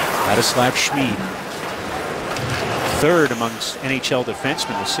 Ladislav Schmid. Third amongst NHL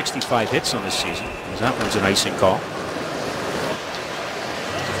defensemen with 65 hits on this season. That one's an icing call.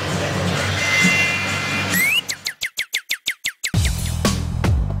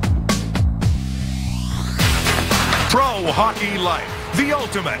 Pro Hockey Life, the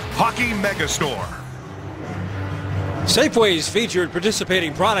ultimate hockey megastore. Safeway's featured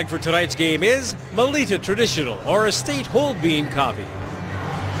participating product for tonight's game is Melita Traditional or Estate Whole Bean Coffee.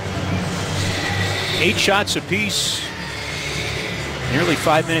 8 shots apiece. Nearly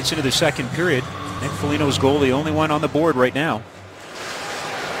 5 minutes into the second period. Nick Foligno's goal, the only one on the board right now.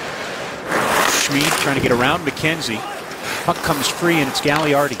 Schmid trying to get around McKenzie. Puck comes free, and it's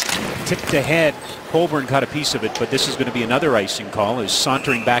Gagliardi. Tipped ahead. Colburn caught a piece of it, but this is going to be another icing call as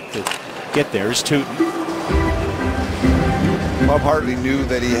sauntering back to get there is Tootin. Bob Hartley knew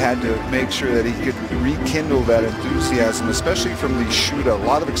that he had to make sure that he could rekindle that enthusiasm, especially from the shootout. A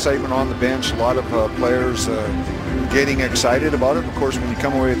lot of excitement on the bench, a lot of players getting excited about it. Of course, when you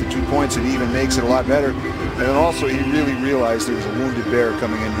come away with the 2 points, it even makes it a lot better. And then also, he really realized there was a wounded bear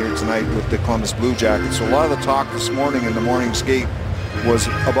coming in here tonight with the Columbus Blue Jackets. So a lot of the talk this morning in the morning skate was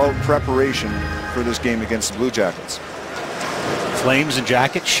about preparation for this game against the Blue Jackets. Flames and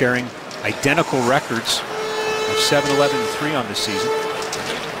Jackets sharing identical records. 7-11-3 on this season.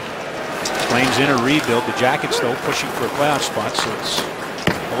 Flames in a rebuild. The Jackets, though, pushing for a playoff spot, so it's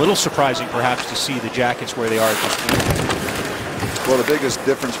a little surprising, perhaps, to see the Jackets where they are at this point. Well, the biggest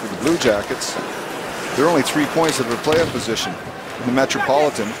difference for the Blue Jackets, they're only 3 points out of the playoff position in the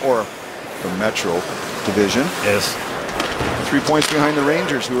Metropolitan, or the Metro Division. Yes. 3 points behind the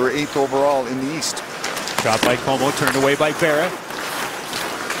Rangers, who are 8th overall in the East. Shot by Como, turned away by Berra.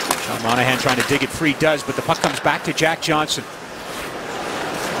 Monahan trying to dig it free, does, but the puck comes back to Jack Johnson.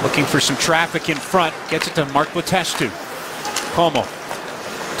 Looking for some traffic in front, gets it to Mark Letestu. Como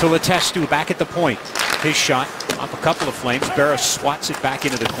to Letestu, back at the point. His shot off a couple of Flames. Berra swats it back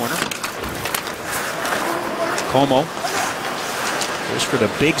into the corner. Como goes for the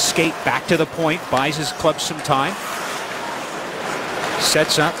big skate back to the point, buys his club some time.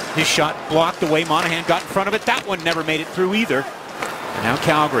 Sets up, his shot blocked away. Monahan got in front of it. That one never made it through either. And now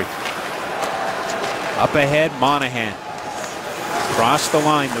Calgary. Up ahead, Monahan. Across the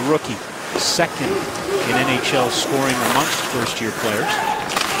line, the rookie. Second in NHL scoring amongst first-year players.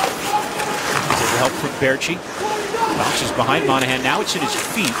 With help from Berchi. Bounces behind Monahan. Now it's at his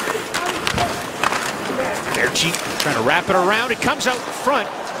feet. Berchi trying to wrap it around. It comes out in front.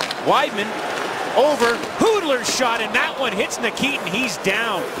 Weidman over. Hoodler's shot, and that one hits Nikitin. He's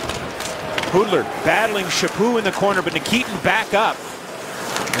down. Hoodler battling Chaput in the corner, but Nikitin back up.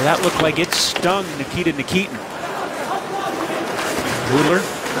 And that looked like it stung Nikita Nikitin. Hoodler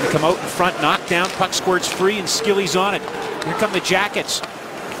going to come out in front, knock down, puck squirts free, and Skilly's on it. Here come the Jackets.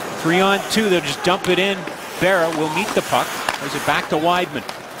 3-on-2, they'll just dump it in. Berra will meet the puck. Throws it back to Weidman.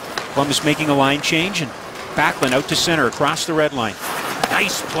 Columbus making a line change, and Backlund out to center across the red line.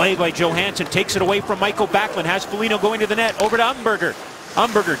 Nice play by Johansson. Takes it away from Michael Backlund. Has Foligno going to the net. Over to Umberger.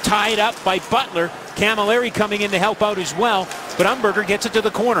 Umberger tied up by Butler. Camilleri coming in to help out as well, but Umberger gets it to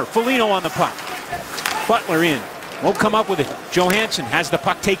the corner. Foligno on the puck. Butler in. Won't come up with it. Johansson has the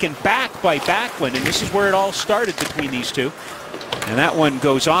puck taken back by Backlund, and this is where it all started between these two. And that one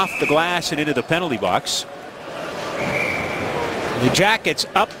goes off the glass and into the penalty box. The Jackets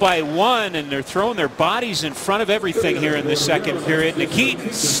up by 1, and they're throwing their bodies in front of everything here in the second period.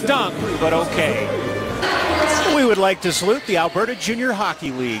 Nikitin stung, but okay. We would like to salute the Alberta Junior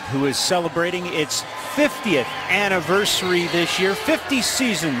Hockey League, who is celebrating its 50th anniversary this year. 50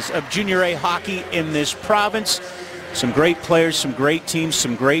 seasons of Junior A hockey in this province. Some great players, some great teams,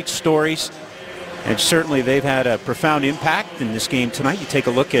 some great stories. And certainly they've had a profound impact in this game tonight. You take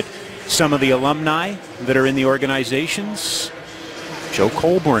a look at some of the alumni that are in the organizations. Joe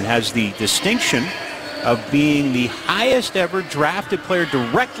Colborne has the distinction of being the highest ever drafted player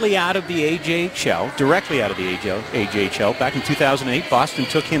directly out of the AJHL. Back in 2008, Boston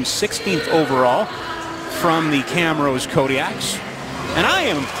took him 16th overall from the Camrose Kodiaks. And I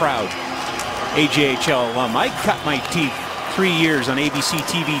am a proud AJHL alum. I cut my teeth 3 years on ABC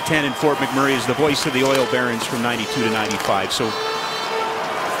TV 10 in Fort McMurray as the voice of the Oil Barons from 92 to 95.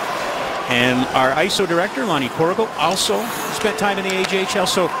 And our ISO director, Lonnie Corrigal, also spent time in the AJHL.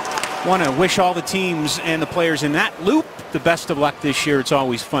 So want to wish all the teams and the players in that loop the best of luck this year. It's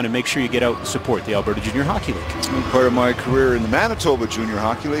always fun, and make sure you get out and support the Alberta Junior Hockey League. Part of my career in the Manitoba Junior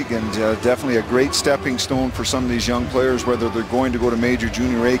Hockey League, and definitely a great stepping stone for some of these young players, whether they're going to go to major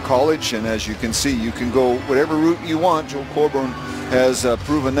Junior A college. And as you can see, you can go whatever route you want. Joe Colborne has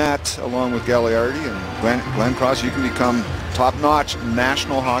proven that, along with Gagliardi and Glenn Cross. You can become top-notch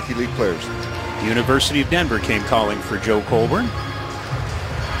National Hockey League players. The University of Denver came calling for Joe Colborne.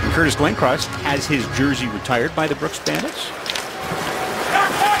 And Curtis Glencross has his jersey retired by the Brooks Bandits.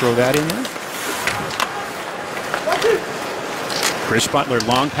 Throw that in there. Chris Butler,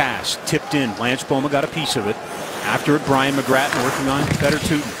 long pass, tipped in. Lance Boma got a piece of it. After it, Brian McGrattan working on better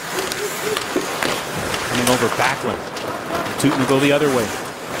Tootin. Coming over Backlund. Tootin will go the other way.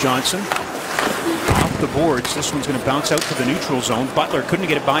 Johnson off the boards. This one's going to bounce out to the neutral zone. Butler couldn't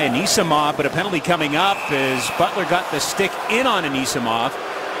get it by Anisimov, but a penalty coming up as Butler got the stick in on Anisimov.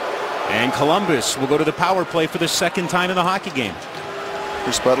 And Columbus will go to the power play for the second time in the hockey game.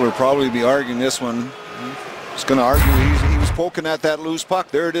 Chris Butler will probably be arguing this one. He's going to argue he was poking at that loose puck.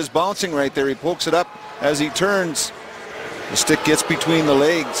 There it is, bouncing right there. He pokes it up as he turns. The stick gets between the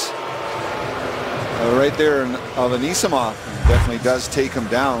legs. Right there of Anisimov. Definitely does take him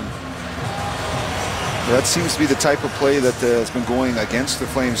down. That seems to be the type of play that has been going against the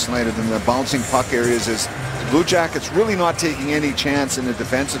Flames tonight in the bouncing puck areas. Is the Blue Jackets really not taking any chance in the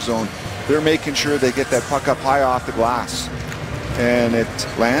defensive zone. They're making sure they get that puck up high off the glass. And it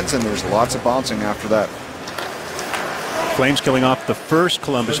lands, and there's lots of bouncing after that. Flames killing off the first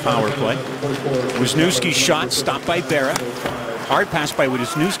Columbus power play. Wisniewski's shot stopped by Berra. Hard pass by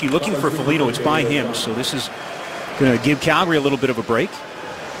Wisniewski looking for Foligno. It's by him, so this is going to give Calgary a little bit of a break.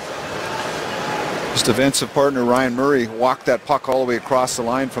 His defensive partner Ryan Murray walked that puck all the way across the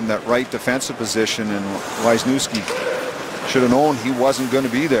line from that right defensive position, and Wisniewski should have known he wasn't going to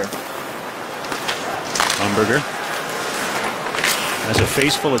be there. Umberger has a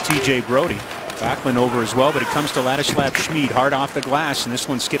face full of TJ Brody. Backlund over as well, but it comes to Ladislav Schmid hard off the glass, and this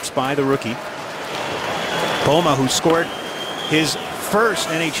one skips by the rookie. Boma, who scored his first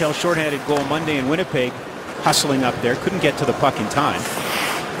NHL shorthanded goal Monday in Winnipeg, hustling up there, couldn't get to the puck in time.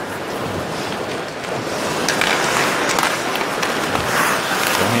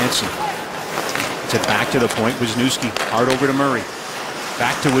 Johansson. It's it back to the point. Wisniewski hard over to Murray.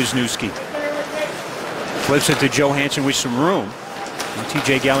 Back to Wisniewski. Flips it to Johansson with some room. And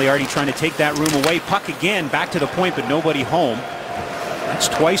TJ Gagliardi trying to take that room away. Puck again back to the point, but nobody home. That's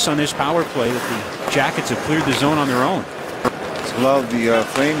twice on this power play that the Jackets have cleared the zone on their own. Love the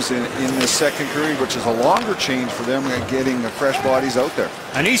Flames in the second period, which is a longer change for them, getting fresh bodies out there.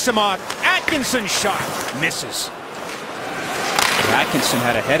 Anisimov, Atkinson shot misses. Atkinson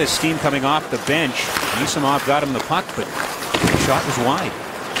had a head of steam coming off the bench. Anisimov got him the puck, but the shot was wide.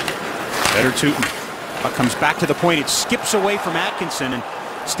 Better Tootin. Puck comes back to the point. It skips away from Atkinson, and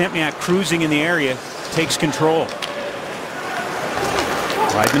Stempniak, cruising in the area, takes control.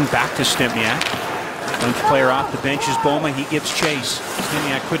 Weidman back to Stempniak. Young player off the bench is Boma. He gives chase.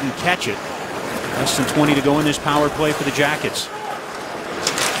 Stempniak couldn't catch it. Less than 20 to go in this power play for the Jackets.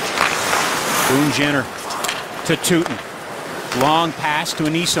 Boone Jenner to Tootin. Long pass to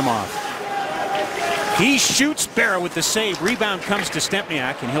Anisimov. He shoots Berra with the save. Rebound comes to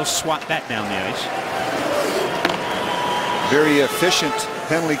Stempniak, and he'll swat that down the ice. Very efficient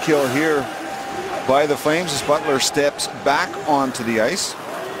penalty kill here by the Flames as Butler steps back onto the ice.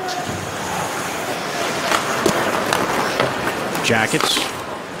 Jackets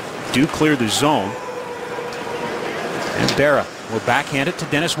do clear the zone. And Berra will backhand it to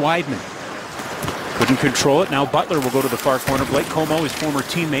Dennis Weidman. Couldn't control it. Now Butler will go to the far corner. Blake Como, his former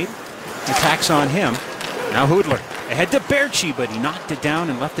teammate, attacks on him. Now Hoodler ahead to Berchi, but he knocked it down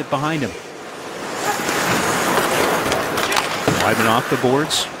and left it behind him. Weidman off the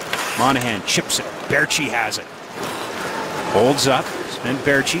boards. Monahan chips it Berchi has it. Holds up. Sven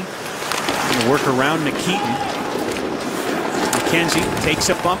Berchi. Going to work around Nikitin. McKenzie takes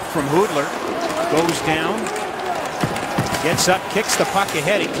a bump from Hoodler. Goes down. Gets up, kicks the puck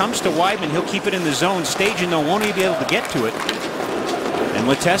ahead. It comes to Weidman. He'll keep it in the zone. Stajan, though, won't be able to get to it. And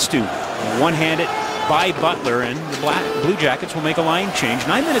Letestu, one-handed by Butler, and the Blue Jackets will make a line change.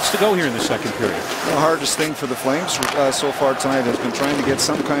 9 minutes to go here in the second period. The hardest thing for the Flames so far tonight has been trying to get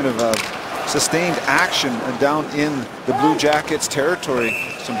some kind of sustained action down in the Blue Jackets territory.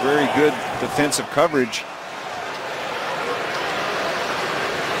 Some very good defensive coverage.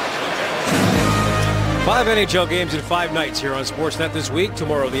 5 NHL games in 5 nights here on Sportsnet this week.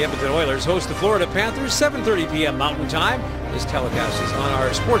 Tomorrow, the Edmonton Oilers host the Florida Panthers, 7:30 p.m. Mountain Time. This telecast is on our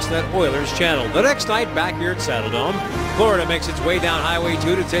Sportsnet Oilers channel. The next night, back here at Saddledome, Florida makes its way down Highway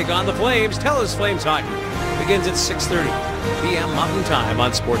 2 to take on the Flames. TELUS Flames hockey begins at 6:30 p.m. Mountain Time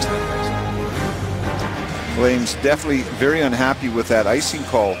on Sportsnet. Flames definitely very unhappy with that icing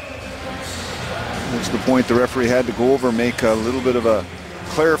call. It's the point the referee had to go over, make a little bit of a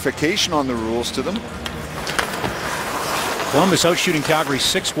clarification on the rules to them. Columbus out shooting Calgary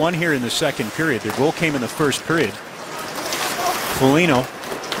 6-1 here in the second period. Their goal came in the first period. Foligno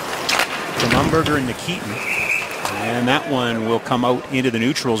to Mumberger and Nikitin. And that one will come out into the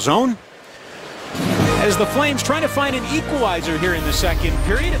neutral zone. As the Flames trying to find an equalizer here in the second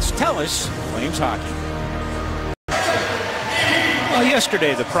period, it's TELUS Flames hockey. Well,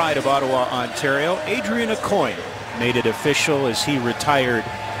 yesterday, the pride of Ottawa, Ontario, Adrian Aucoin, made it official as he retired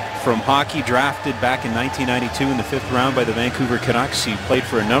from hockey, drafted back in 1992 in the 5th round by the Vancouver Canucks. He played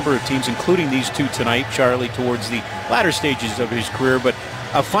for a number of teams, including these two tonight, Charlie, towards the latter stages of his career. But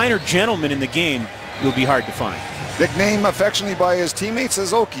a finer gentleman in the game will be hard to find. Nicknamed affectionately by his teammates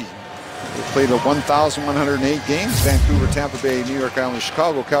as Okie. He played 1,108 games. Vancouver, Tampa Bay, New York Islanders,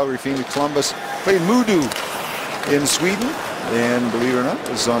 Chicago, Calgary, Phoenix, Columbus. Played Moodoo in Sweden. And believe it or not,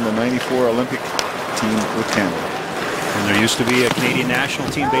 was on the 94 Olympic team with Canada. And there used to be a Canadian national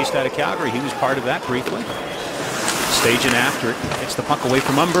team based out of Calgary. He was part of that briefly. Staging after it. Gets the puck away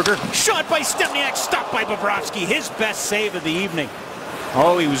from Umberger. Shot by Stempniak. Stopped by Bobrovsky. His best save of the evening.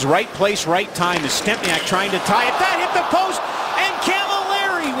 Oh, he was right place, right time as Stempniak trying to tie it. That hit the post. And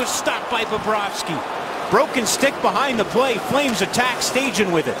Camilleri was stopped by Bobrovsky. Broken stick behind the play. Flames attack.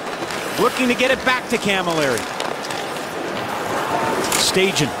 Staging with it. Looking to get it back to Camilleri.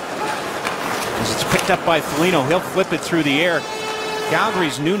 Staging. As it's picked up by Foligno, he'll flip it through the air.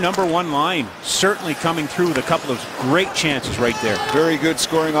 Calgary's new #1 line certainly coming through with a couple of great chances right there. Very good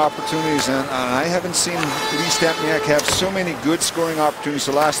scoring opportunities, and I haven't seen Lee Stempniak have so many good scoring opportunities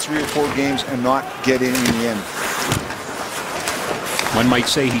the last 3 or 4 games and not get in the end. One might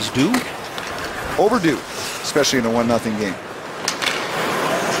say he's due. Overdue, especially in a 1-0 game.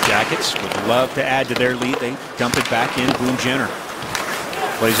 Jackets would love to add to their lead. They dump it back in. Boone Jenner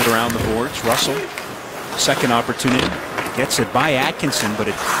plays it around the boards. Russell, second opportunity. Gets it by Atkinson, but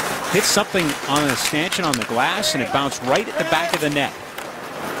it hits something on a stanchion on the glass, and it bounced right at the back of the net.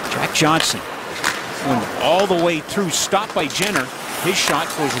 Jack Johnson going all the way through, stopped by Jenner. His shot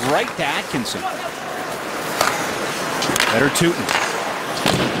goes right to Atkinson. Better Tootin.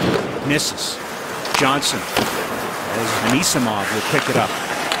 Misses. Johnson, as Anisimov will pick it up.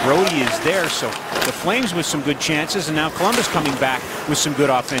 Brody is there, so the Flames with some good chances, and now Columbus coming back with some good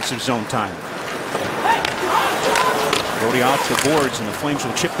offensive zone time. Brody off the boards, and the Flames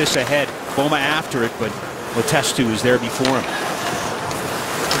will chip this ahead. Boma after it, but Letestu is there before him.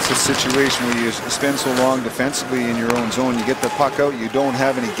 It's a situation where you spend so long defensively in your own zone, you get the puck out, you don't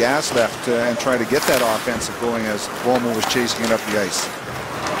have any gas left, and try to get that offensive going as Boma was chasing it up the ice.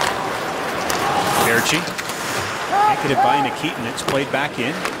 Berchi, taking it by Nikitin. It's played back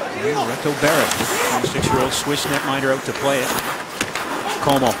in. Reto Barrett, 26-year-old Swiss netminder, out to play it.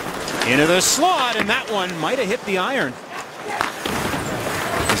 Como into the slot, and that one might have hit the iron.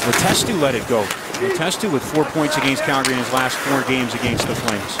 As Letestu let it go. Letestu with 4 points against Calgary in his last 4 games against the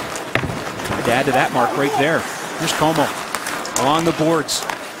Flames. Tried to add to that mark right there. Here's Como along the boards.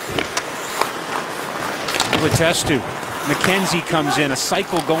 Letestu. McKenzie comes in, a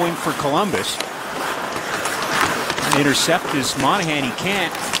cycle going for Columbus. Intercept is Monahan. He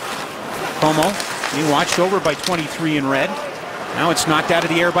can't. Como being watched over by 23 in red. Now it's knocked out of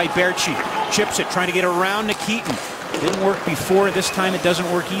the air by Berchi. Chips it, trying to get around Nikitin. Didn't work before. This time it doesn't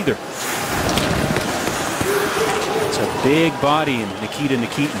work either. It's a big body in Nikitin.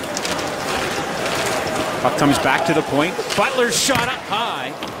 Puck comes back to the point. Butler's shot up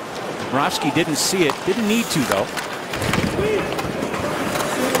high. Bobrovsky didn't see it. Didn't need to, though.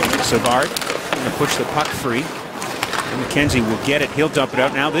 Savard going to push the puck free. McKenzie will get it. He'll dump it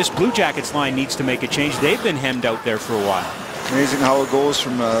out. Now this Blue Jackets line needs to make a change. They've been hemmed out there for a while. Amazing how it goes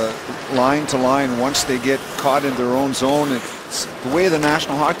from line to line once they get caught in their own zone. It's the way the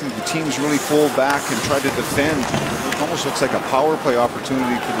National Hockey League, the teams really fold back and try to defend. It almost looks like a power play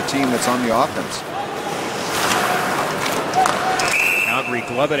opportunity for the team that's on the offense. Calgary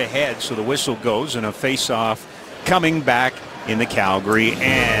glove it ahead, so the whistle goes, and a face-off coming back in the Calgary.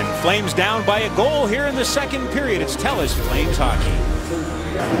 And Flames down by a goal here in the second period. It's TELUS Flames Hockey.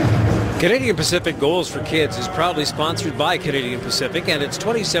 Canadian Pacific Goals for Kids is proudly sponsored by Canadian Pacific and its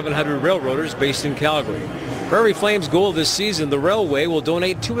 2,700 railroaders based in Calgary. For every Flames goal this season, the Railway will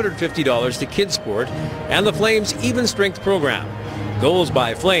donate $250 to Kids Sport and the Flames Even Strength program. Goals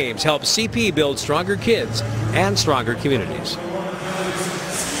by Flames help CP build stronger kids and stronger communities.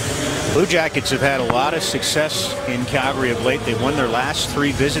 Blue Jackets have had a lot of success in Calgary of late. They've won their last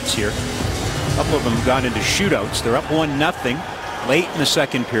 3 visits here. A couple of them have gone into shootouts. They're up 1-0 late in the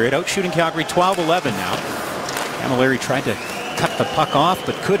second period, out shooting Calgary 12-11 now. Camilleri tried to cut the puck off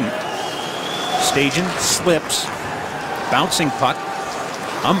but couldn't. Stajan slips, bouncing puck.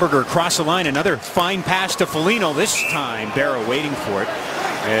 Umberger across the line, another fine pass to Foligno. This time Barra waiting for it.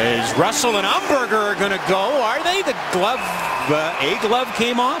 As Russell and Umberger are going to go. Are they? The glove, a glove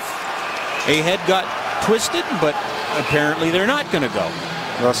came off. A head got twisted, but apparently they're not going to go.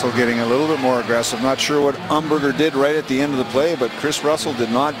 Russell getting a little bit more aggressive. Not sure what Umberger did right at the end of the play, but Chris Russell did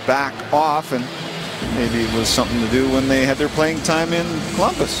not back off, and maybe it was something to do when they had their playing time in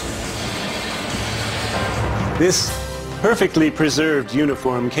Columbus. This perfectly preserved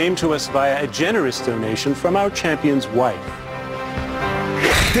uniform came to us via a generous donation from our champion's wife.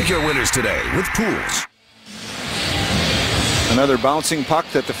 Pick your winners today with Pools. Another bouncing puck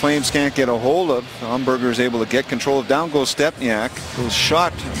that the Flames can't get a hold of. Umberger is able to get control of. Down goes Stepniak. Goes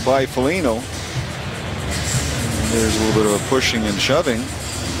shot by Foligno. There's a little bit of a pushing and shoving.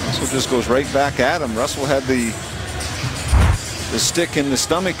 Russell just goes right back at him. Russell had the stick in the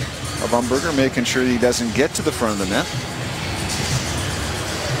stomach of Umberger, making sure he doesn't get to the front of the net.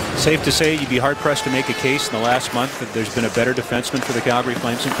 Safe to say you'd be hard-pressed to make a case in the last month that there's been a better defenseman for the Calgary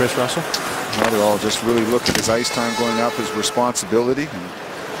Flames than Chris Russell? Not at all. Just really look at his ice time going up, his responsibility. And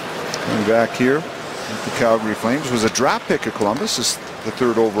coming back here with the Calgary Flames was a draft pick of Columbus. Is the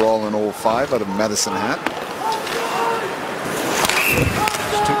 3rd overall in 05 out of Medicine Hat.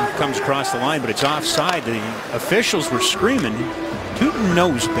 Tooten comes across the line, but it's offside. The officials were screaming. Tooten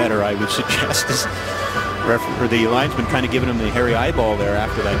knows better, I would suggest. The linesman kind of giving him the hairy eyeball there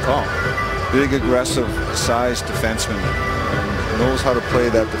after that call. Big, aggressive, sized defenseman. And knows how to play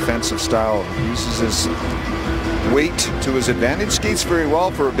that defensive style. Uses his weight to his advantage. Skates very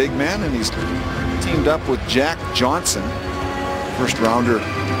well for a big man, and he's teamed up with Jack Johnson, first rounder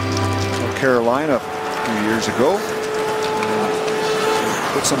of Carolina a few years ago.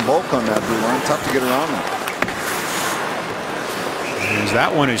 Put some bulk on that blue line. Tough to get around him. As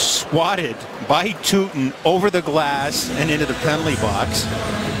that one is swatted by Tooten over the glass and into the penalty box.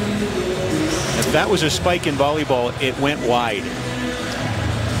 If that was a spike in volleyball, it went wide.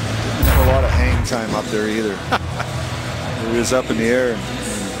 Not a lot of hang time up there either. It is up in the air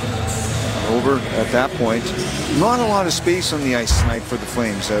and over at that point. Not a lot of space on the ice tonight for the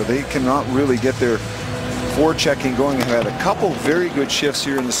Flames. They cannot really get their forechecking going. They've had a couple very good shifts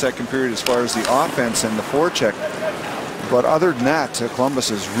here in the second period as far as the offense and the forecheck. But other than that, Columbus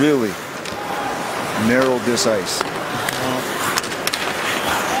has really narrowed this ice.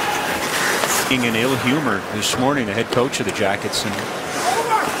 Being in ill humor this morning, the head coach of the Jackets, and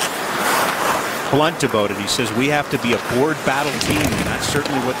blunt about it. He says we have to be a board battle team, and that's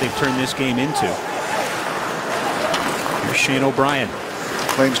certainly what they've turned this game into. Here's Shane O'Brien.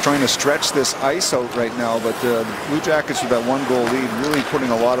 Flames trying to stretch this ice out right now, but the Blue Jackets with that 1-goal lead really putting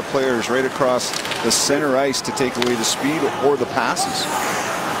a lot of players right across the center ice to take away the speed or the passes.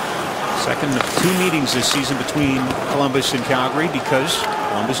 Second of 2 meetings this season between Columbus and Calgary because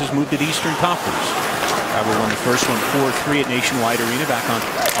Columbus has moved to the Eastern Conference. Calgary won the first one 4-3 at Nationwide Arena back on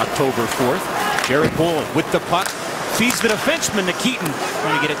October 4th. Jared Bull with the puck. Feeds the defenseman to Keaton.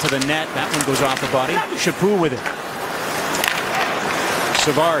 Trying to get it to the net. That one goes off the body. Chaput with it.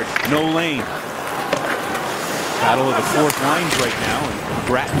 Savard, no lane. Battle of the 4th lines right now, and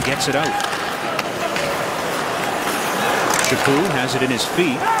Gratton gets it out. Chaput has it in his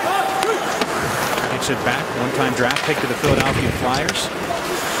feet. Gets it back. One-time draft pick to the Philadelphia Flyers.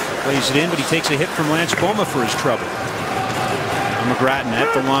 Plays it in, but he takes a hit from Lance Boma for his trouble. McGrattan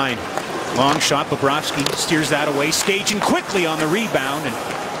at the line. Long shot. Bobrovsky steers that away. Stajan quickly on the rebound, and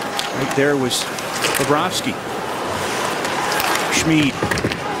right there was Bobrovsky. Schmid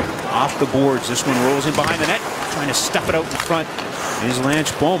off the boards. This one rolls in behind the net, trying to stuff it out in front is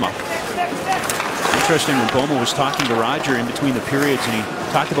Lance Boma. Interesting when Boma was talking to Roger in between the periods, and he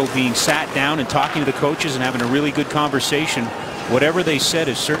talked about being sat down and talking to the coaches and having a really good conversation. Whatever they said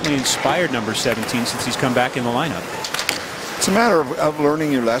has certainly inspired number 17 since he's come back in the lineup. It's a matter of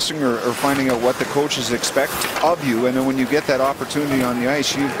learning your lesson or finding out what the coaches expect of you, and then when you get that opportunity on the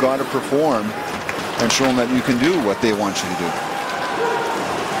ice, you've got to perform and show them that you can do what they want you to do.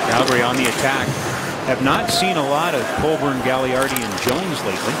 Calgary on the attack. Have not seen a lot of Colburn, Gagliardi, and Jones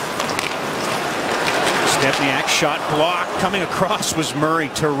lately. Stepniak shot blocked. Coming across was Murray.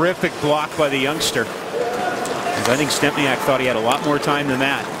 Terrific block by the youngster. I think Stepniak thought he had a lot more time than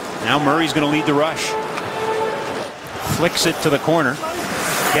that. Now Murray's going to lead the rush. Flicks it to the corner.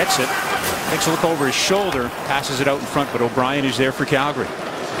 Gets it. Takes a look over his shoulder. Passes it out in front, but O'Brien is there for Calgary.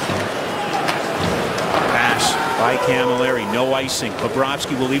 Pass by Camilleri. No icing.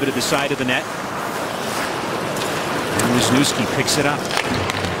 Bobrovsky will leave it at the side of the net. And Wisniewski picks it up.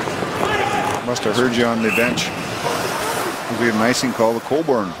 Must have heard you on the bench. We have an icing call. The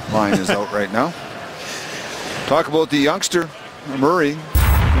Colburn line is out right now. Talk about the youngster, Murray.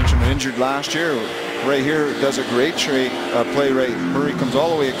 Mentioned injured last year. Right here does a great play. Right, Murray comes all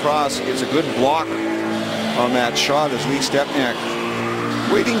the way across. Gets a good block on that shot as Lee Stepniak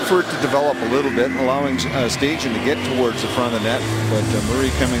waiting for it to develop a little bit and allowing Stajan to get towards the front of the net. But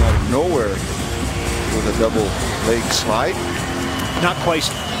Murray coming out of nowhere with a double leg slide. Not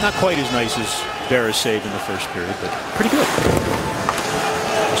quite as nice as Berra's save in the first period, but pretty good.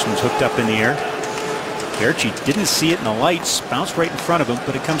 This one's hooked up in the air. Berchi didn't see it in the lights. Bounced right in front of him,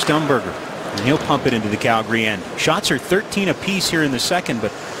 but it comes to Umberger. And he'll pump it into the Calgary end. Shots are 13 apiece here in the second,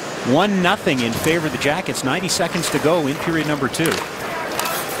 but 1-0 in favor of the Jackets. 90 seconds to go in period number 2.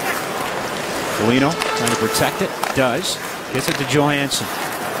 Foligno trying to protect it. Does. Gets it to Johansson.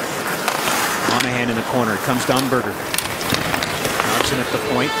 Monahan in the corner. It comes to Umberger. Johnson at the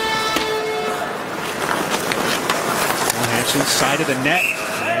point. Johansson side of the net.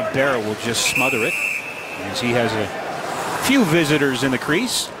 And Berra will just smother it as he has a few visitors in the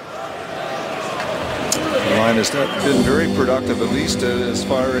crease. The line has been very productive, at least as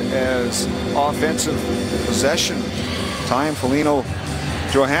far as offensive possession time. Foligno,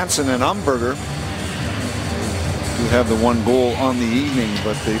 Johansson, and Umberger who have the one goal on the evening,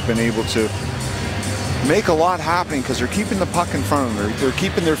 but they've been able to make a lot happening because they're keeping the puck in front of them. They're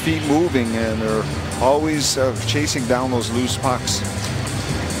keeping their feet moving, and they're always chasing down those loose pucks.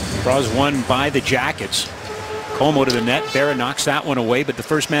 Draws one by the Jackets. Como to the net. Berra knocks that one away, but the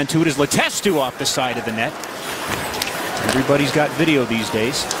first man to it is Letestu off the side of the net. Everybody's got video these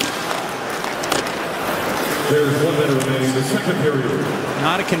days. There's 1 minute remaining in the second period.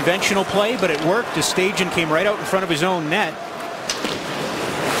 Not a conventional play, but it worked. The Stajan came right out in front of his own net.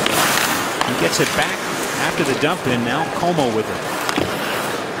 He gets it back after the dump in. Now Como with it.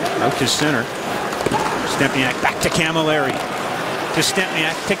 Out to center. Stepniak back to Camilleri. To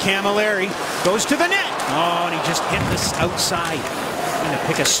Stepniak, to Camilleri. Goes to the net. Oh, and he just hit this outside. Trying to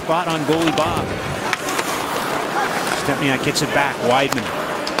pick a spot on goalie Bob. Stepniak gets it back. Weidman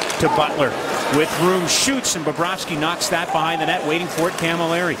to Butler. With room, shoots, and Bobrovsky knocks that behind the net. Waiting for it,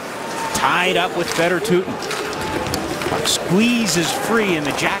 Camilleri. Tied up with Fedor-Tutin. Puck squeezes free, and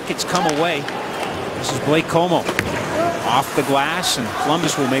the Jackets come away. This is Blake Como. Off the glass, and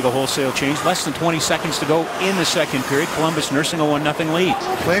Columbus will make a wholesale change. Less than 20 seconds to go in the second period. Columbus nursing a 1-0 lead.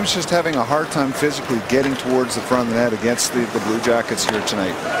 Flames just having a hard time physically getting towards the front of the net against the Blue Jackets here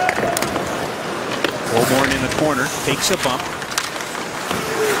tonight. Colborn in the corner, takes a bump.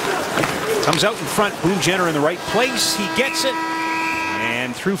 Comes out in front, Boone Jenner in the right place. He gets it,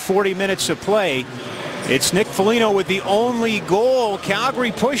 and through 40 minutes of play, it's Nick Foligno with the only goal.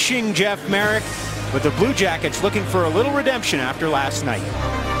 Calgary pushing Jeff Merrick. But the Blue Jackets looking for a little redemption after last night.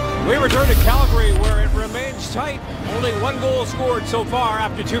 We return to Calgary, where it remains tight. Only 1 goal scored so far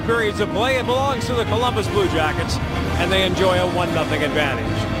after 2 periods of play. It belongs to the Columbus Blue Jackets, and they enjoy a 1-0 advantage.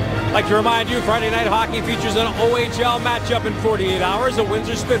 I'd like to remind you, Friday Night Hockey features an OHL matchup in 48 hours. The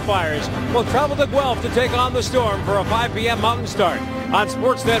Windsor Spitfires will travel to Guelph to take on the Storm for a 5 p.m. Mountain start on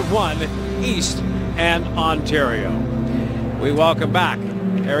Sportsnet 1 East and Ontario. We welcome back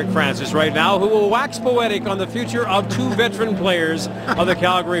Eric Francis right now, who will wax poetic on the future of 2 veteran players of the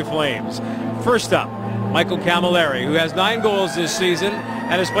Calgary Flames. First up, Michael Camilleri, who has 9 goals this season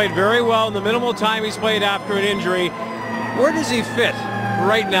and has played very well in the minimal time he's played after an injury. Where does he fit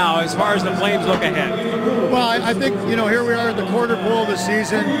right now as far as the Flames look ahead? Well, I think, here we are at the quarter pole of the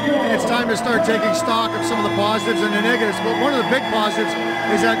season, and it's time to start taking stock of some of the positives and the negatives. But one of the big positives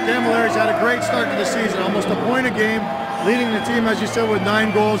is that Camilleri's had a great start to the season, almost a point a game, leading the team, as you said, with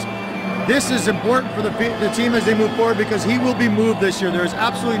 9 goals. This is important for the team as they move forward because he will be moved this year. There's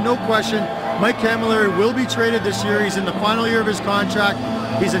absolutely no question. Mike Camilleri will be traded this year. He's in the final year of his contract.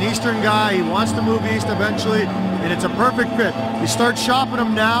 He's an Eastern guy. He wants to move east eventually, and it's a perfect fit. You start shopping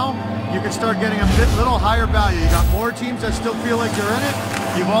him now, you can start getting a little higher value. You got more teams that still feel like they're in it.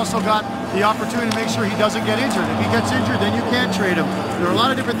 You've also got the opportunity to make sure he doesn't get injured. If he gets injured, then you can't trade him. There are a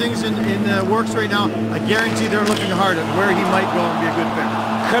lot of different things in the works right now. I guarantee they're looking hard at where he might go and be a good fit.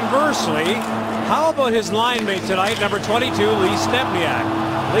 Conversely, how about his line mate tonight, number 22, Lee Stempniak?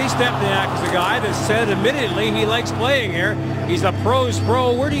 Lee Stempniak is a guy that said admittedly he likes playing here. He's a pro's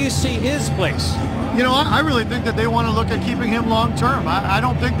pro. Where do you see his place? You know, I really think that they want to look at keeping him long term. I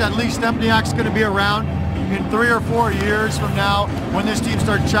don't think that Lee Stempniak's going to be around in 3 or 4 years from now when this team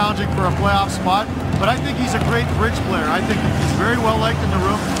starts challenging for a playoff spot. But I think he's a great bridge player. I think he's very well liked in the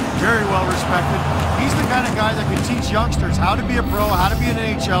room, very well respected. He's the kind of guy that can teach youngsters how to be a pro, how to be an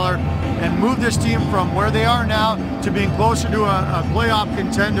NHLer, and move this team from where they are now to being closer to a playoff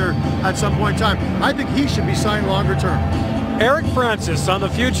contender at some point in time. I think he should be signed longer term. Eric Francis on the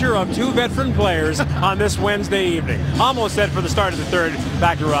future of 2 veteran players on this Wednesday evening. Almost set for the start of the third.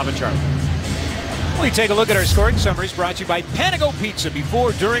 Back to Robin Charlie. We take a look at our scoring summaries brought to you by Panago Pizza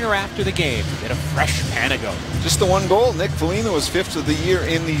before, during, or after the game. Get a fresh Panago. Just the 1 goal. Nick Foligno was 5th of the year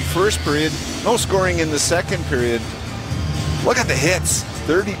in the first period. No scoring in the second period. Look at the hits.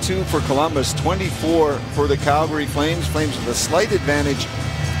 32 for Columbus, 24 for the Calgary Flames. Flames with a slight advantage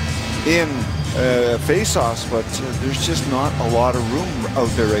in face-offs, but there's just not a lot of room out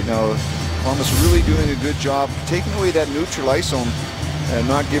there right now. Columbus really doing a good job taking away that neutral ice zone and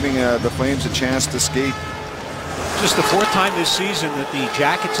not giving the Flames a chance to skate. Just the 4th time this season that the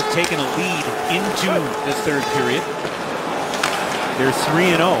Jackets have taken a lead into the third period. They're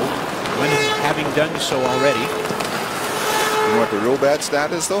 3-0 when having done so already. You know what the real bad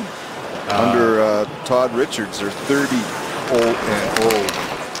stat is, though? Under Todd Richards, they're 30-0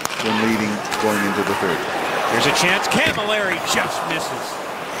 when leading going into the third. There's a chance. Camilleri just misses.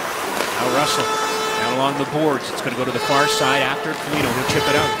 Now Russell down along the boards. It's going to go to the far side after Foligno. He'll chip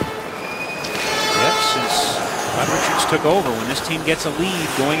it out. Yep, since Todd Richards took over, when this team gets a lead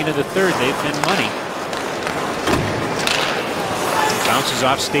going into the third, they've been money. Bounces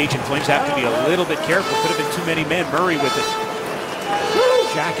off stage, and Flames have to be a little bit careful. Could have been too many men. Murray with it.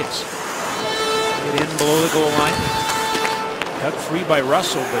 Jackets get in below the goal line. Cut free by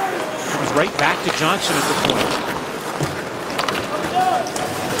Russell, but comes right back to Johnson at the point.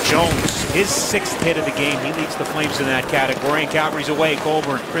 Jones, his 6th hit of the game. He leads the Flames in that category. And Calgary's away.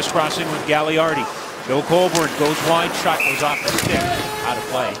 Colburn crisscrossing with Gagliardi. Joe Colburn goes wide. Shot goes off the stick. Out of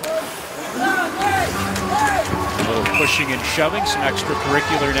play. A little pushing and shoving. Some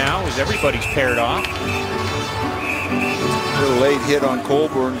extracurricular now as everybody's paired off. A little late hit on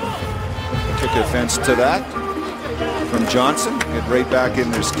Colburn. Took offense to that from Johnson. Get right back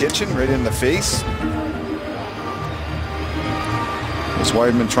in his kitchen, right in the face. This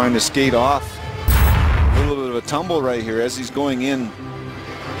Wideman trying to skate off. A little bit of a tumble right here as he's going in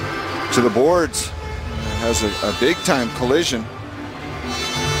to the boards. Has a big time collision. And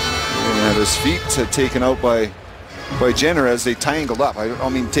had his feet taken out by Jenner as they tangled up. I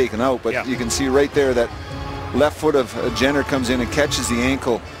don't mean taken out, but you can see right there that left foot of Jenner comes in and catches the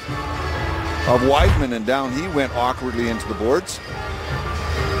ankle of Wideman, and down he went awkwardly into the boards.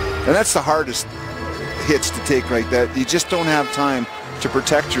 And that's the hardest hits to take right there. You just don't have time to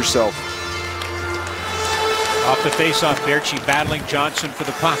protect yourself. Off the face-off, Berchi battling Johnson for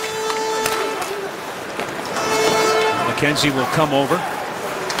the puck. McKenzie will come over.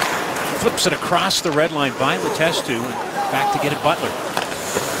 Flips it across the red line by Letestu, and back to get it Butler.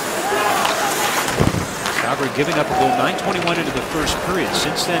 Calgary giving up a goal, 9:21 into the first period.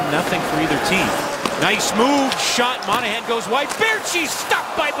 Since then, nothing for either team. Nice move, shot. Monahan goes wide. Berchi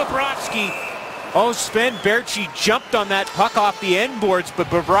stuck by Bobrovsky. Oh, Sven Berchi jumped on that puck off the end boards, but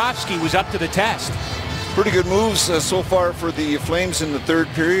Bobrovsky was up to the test. Pretty good moves so far for the Flames in the third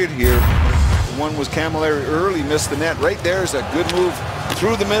period here. One was Camilleri early, missed the net. Right there is a good move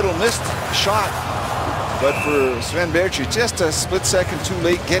through the middle, missed shot. But for Sven Berchi, just a split second too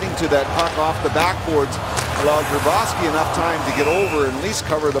late getting to that puck off the backboards allowed Bobrovsky enough time to get over and at least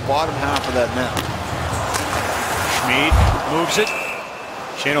cover the bottom half of that net. Schmid moves it.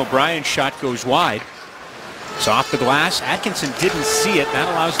 Shane O'Brien's shot goes wide. It's off the glass. Atkinson didn't see it. That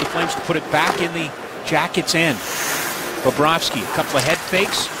allows the Flames to put it back in the Jackets' end. Bobrovsky, a couple of head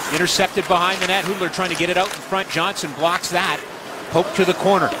fakes, intercepted behind the net. Hoodler trying to get it out in front. Johnson blocks that. Poke to the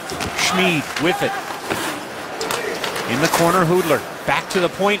corner. Schmid with it. In the corner, Hoodler back to the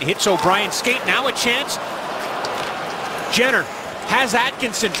point, hits O'Brien's skate. Now a chance. Jenner has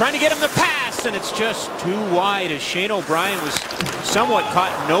Atkinson trying to get him the pass, and it's just too wide as Shane O'Brien was somewhat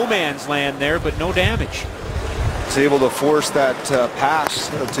caught in no man's land there, but no damage. Was able to force that pass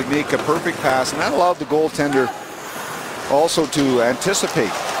to make a perfect pass, and that allowed the goaltender also to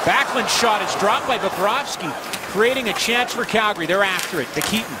anticipate. Backlund's shot is dropped by Bobrovsky, creating a chance for Calgary. They're after it. To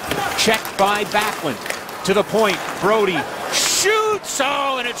Keaton, checked by Backlund. To the point, Brody shoots,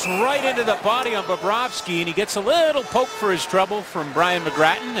 and it's right into the body on Bobrovsky, and he gets a little poke for his trouble from Brian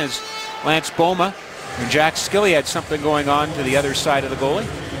McGrattan as Lance Boma and Jack Skilly had something going on to the other side of the goalie.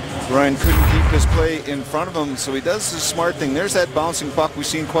 Brian couldn't keep his play in front of him, so he does the smart thing. There's that bouncing puck we've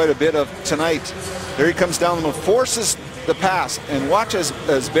seen quite a bit of tonight. There he comes down and forces the pass, and watch as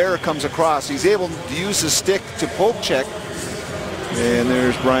Bear comes across. He's able to use his stick to poke check. And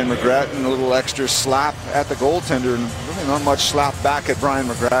there's Brian McGrattan, a little extra slap at the goaltender, and really not much slap back at Brian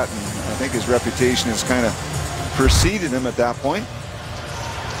McGrattan. I think his reputation has kind of preceded him at that point.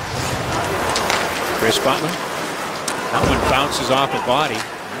 Chris Butler. That one bounces off the body.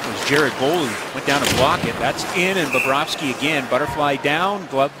 It was Jared Bowl who went down to block it. That's in, and Bobrovsky again. Butterfly down.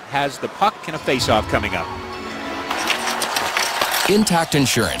 Glove has the puck, and a face-off coming up. Intact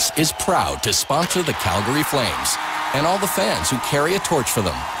Insurance is proud to sponsor the Calgary Flames and all the fans who carry a torch for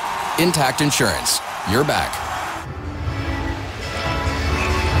them. Intact Insurance, you're back.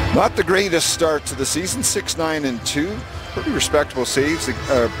 Not the greatest start to the season, 6-9-2. Pretty respectable save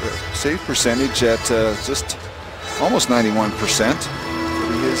percentage at just almost 91%.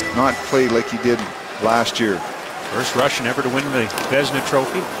 But he has not played like he did last year. First Russian ever to win the Vezina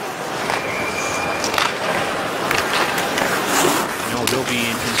Trophy. He'll be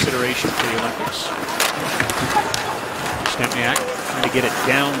in consideration for the Olympics. Stempniak trying to get it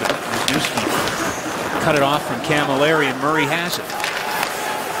down to Wisniewski. Cut it off from Camilleri, and Murray has it.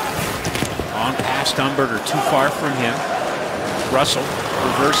 Long pass to Umberger, too far from him. Russell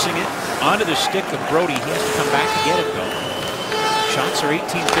reversing it onto the stick of Brody. He has to come back to get it, though. Shots are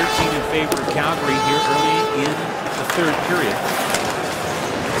 18-13 in favor of Calgary here early in the third period.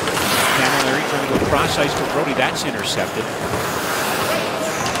 Camilleri trying to go cross ice to Brody. That's intercepted.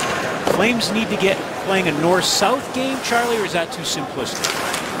 Flames need to get playing a north-south game, Charlie, or is that too simplistic?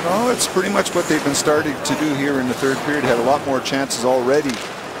 No, it's pretty much what they've been starting to do here in the third period. Had a lot more chances already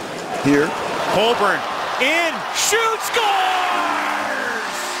here. Colburn in, shoots, scores!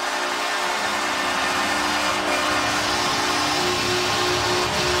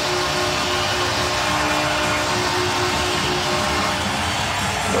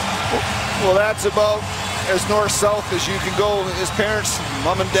 Well, that's about as north-south as you can go. His parents,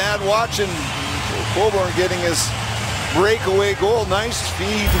 mom and dad watching. Colburn getting his breakaway goal. Nice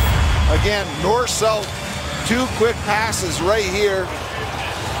feed. Again, north-south. Two quick passes right here.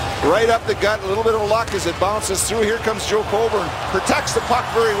 Right up the gut. A little bit of luck as it bounces through. Here comes Joe Colburn. Protects the puck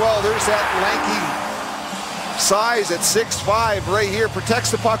very well. There's that lanky size at 6'5" right here.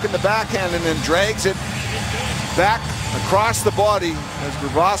 Protects the puck in the backhand and then drags it back across the body as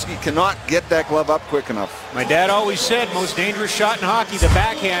Bobrovsky cannot get that glove up quick enough. My dad always said most dangerous shot in hockey, the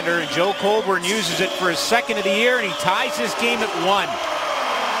backhander, and Joe Colburn uses it for his second of the year, and he ties his game at 1.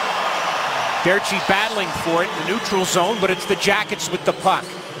 Berchi battling for it in the neutral zone, but it's the Jackets with the puck.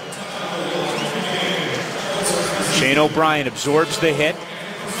 Shane O'Brien absorbs the hit,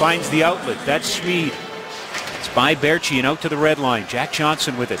 finds the outlet. That's Schmid. It's by Berchi and out to the red line. Jack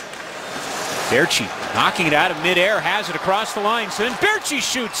Johnson with it. Berchi knocking it out of midair, has it across the line. So then Berchi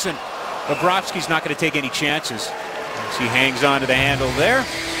shoots, and Bobrovsky's not going to take any chances as he hangs on to the handle there.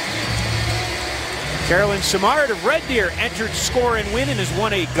 Carolyn Samard of Red Deer entered Score and Win and has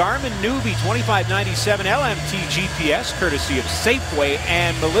won a Garmin Newbie 2597 LMT GPS courtesy of Safeway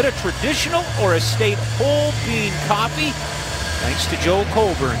and Melita Traditional or Estate Whole Bean Coffee. Thanks to Joe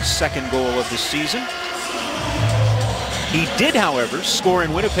Colburn's second goal of the season. He did, however, score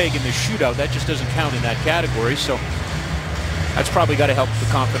in Winnipeg in the shootout. That just doesn't count in that category, so that's probably got to help the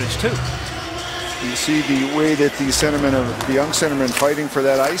confidence too. You see the way that the young centermen fighting for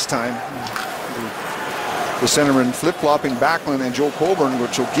that ice time. The centerman flip-flopping Backlund and Joe Colburn,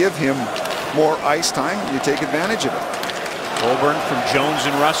 which will give him more ice time. You take advantage of it. Colburn from Jones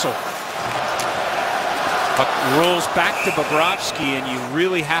and Russell. Puck rolls back to Bobrovsky, and you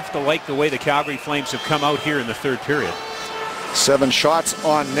really have to like the way the Calgary Flames have come out here in the third period. 7 shots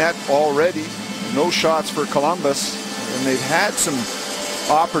on net already. No shots for Columbus, and they've had some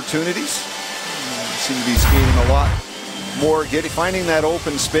opportunities. Seem to be skating a lot more, finding that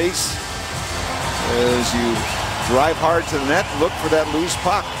open space. As you drive hard to the net, look for that loose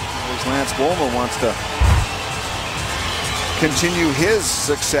puck. As Lance Boma wants to continue his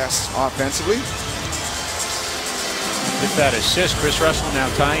success offensively. with that assist. Chris Russell now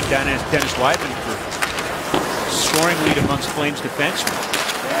tying Dennis Weidman for scoring lead amongst Flames defensemen.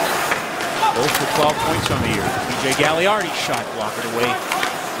 Both with 12 points on the year. PJ Gagliardi's shot blocked away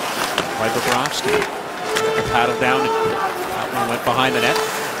by Bobrovsky. Paddled down and that one went behind the net.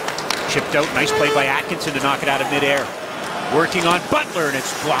 Chipped out. Nice play by Atkinson to knock it out of midair. Working on Butler, and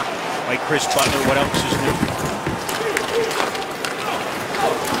it's blocked by Chris Butler. What else is new?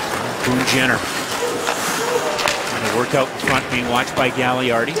 Boone Jenner. And the workout in front being watched by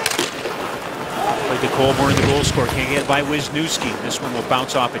Gagliardi. Played to Colborne, the goal scorer. Can't get by Wisniewski. This one will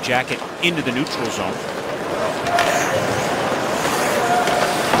bounce off a jacket into the neutral zone.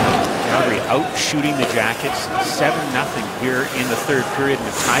 Calgary out shooting the Jackets 7-0 here in the third period and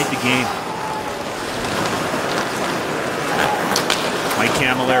have tied the game. Mike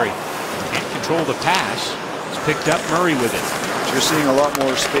Camilleri can't control the pass. He's picked up Murray with it. You're seeing a lot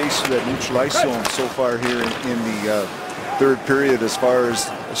more space for that neutral ice zone so far here in the third period as far as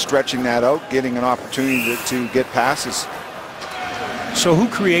stretching that out, getting an opportunity to get passes. So who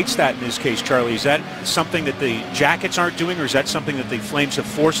creates that in this case, Charlie? Is that something that the Jackets aren't doing, or is that something that the Flames have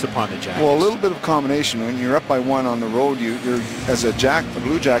forced upon the Jackets? Well, a little bit of combination. When you're up by one on the road, you're as a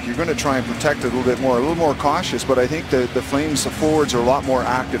Blue Jack, you're going to try and protect it a little bit more, a little more cautious. But I think the Flames, the forwards, are a lot more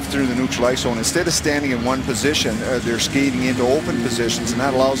active through the neutral ice zone. Instead of standing in one position, they're skating into open positions, and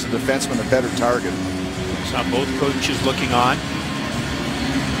that allows the defenseman a better target. Saw both coaches looking on.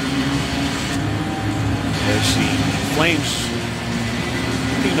 There's the Flames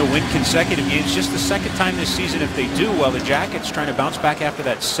to win consecutive games, just the second time this season if they do, while the Jackets trying to bounce back after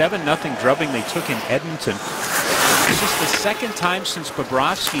that 7-0 drubbing they took in Edmonton. This is the second time since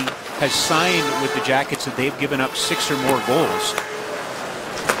Bobrovsky has signed with the Jackets that they've given up 6 or more goals.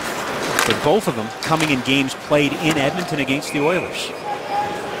 But both of them coming in games played in Edmonton against the Oilers.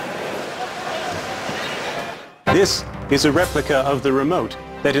 This is a replica of the remote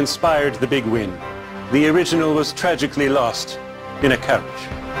that inspired the big win. The original was tragically lost in a couch.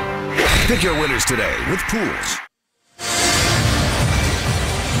 Pick your winners today with Pools.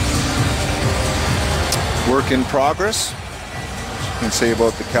 Work in progress. You can say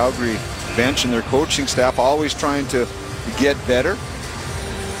about the Calgary bench and their coaching staff, always trying to get better.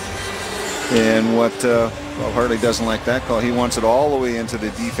 And what well, Hartley doesn't like that call. He wants it all the way into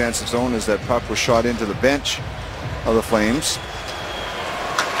the defensive zone as that puck was shot into the bench of the Flames.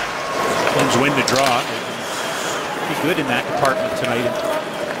 Flames win the draw. Pretty good in that department tonight.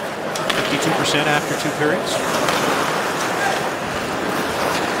 52% after 2 periods.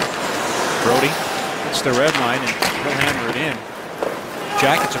 Brody hits the red line and he'll hammer it in.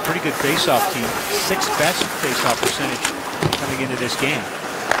 Jackets a pretty good face-off team. 6th best face-off percentage coming into this game.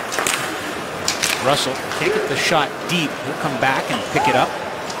 Russell can't get the shot deep. He'll come back and pick it up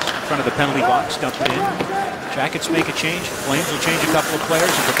in front of the penalty box, dump it in. Jackets make a change. Flames will change a couple of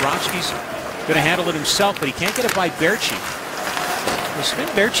players, and Bobrovsky's going to handle it himself, but he can't get it by Berchi. Sven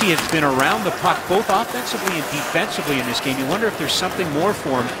Berchi has been around the puck both offensively and defensively in this game. You wonder if there's something more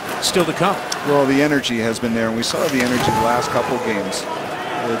for him still to come. Well, the energy has been there, and we saw the energy the last couple of games.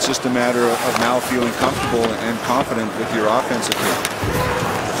 It's just a matter of now feeling comfortable and confident with your offensive game.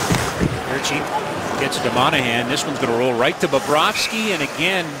 Berchi gets it to Monahan. This one's going to roll right to Bobrovsky, and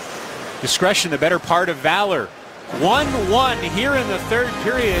again, discretion the better part of valor. 1-1 here in the third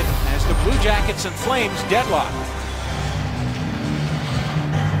period as the Blue Jackets and Flames deadlock.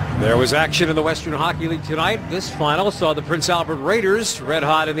 There was action in the Western Hockey League tonight. This final saw the Prince Albert Raiders, red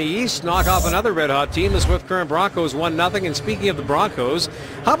hot in the East, knock off another red hot team, the Swift Current Broncos 1-0. And speaking of the Broncos,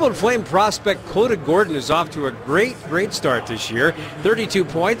 how about Flame prospect Clodagh Gordon is off to a great start this year. 32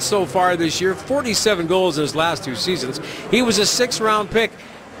 points so far this year, 47 goals in his last 2 seasons. He was a 6th-round pick,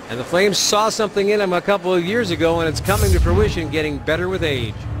 and the Flames saw something in him a couple of years ago, and it's coming to fruition, getting better with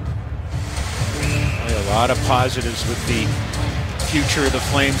age. A lot of positives with the future of the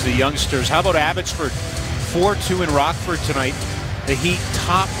Flames, the youngsters. How about Abbotsford? 4-2 in Rockford tonight. The Heat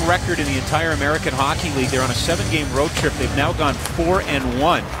top record in the entire American Hockey League. They're on a 7-game road trip. They've now gone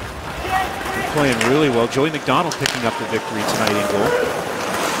 4-1. They're playing really well. Joey McDonald picking up the victory tonight in goal.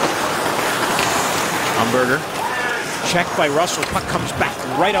 Umberger. Checked by Russell. Puck comes back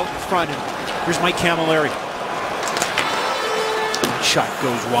right out in front. And here's Mike Camilleri. Shot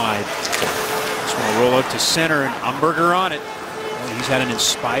goes wide. This one will roll out to center, and Umberger on it. Well, he's had an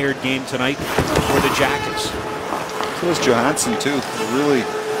inspired game tonight for the Jackets. So is Johansson too. Really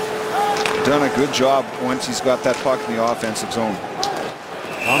done a good job once he's got that puck in the offensive zone.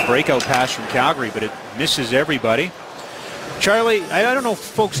 Long breakout pass from Calgary, but it misses everybody. Charlie, I don't know if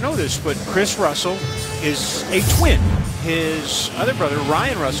folks know this, but Chris Russell is a twin. His other brother,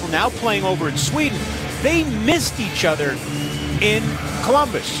 Ryan Russell, now playing over in Sweden, they missed each other in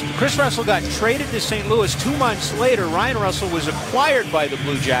Columbus. Chris Russell got traded to St. Louis 2 months later. Ryan Russell was acquired by the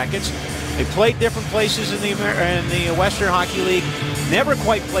Blue Jackets. They played different places in the Western Hockey League. Never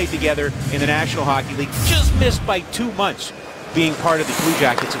quite played together in the National Hockey League. Just missed by 2 months being part of the Blue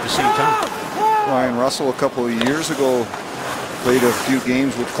Jackets at the same time. Ryan Russell a couple of years ago played a few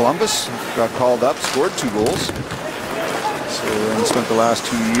games with Columbus, got called up, scored 2 goals. So and spent the last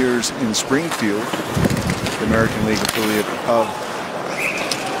 2 years in Springfield, the American League affiliate of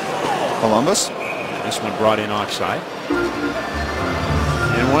Columbus. This one brought in offside.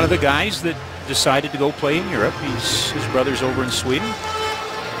 And one of the guys that decided to go play in Europe, his brother's over in Sweden.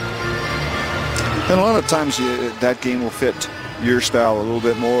 And a lot of times that game will fit your style a little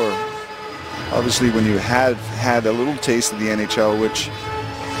bit more. Obviously, when you had a little taste of the NHL, which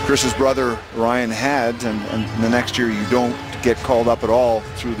Chris's brother Ryan had, and the next year you don't get called up at all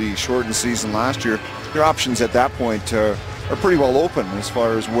through the shortened season last year, your options at that point are pretty well open as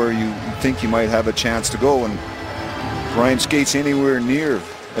far as where you think you might have a chance to go. And Ryan skates anywhere near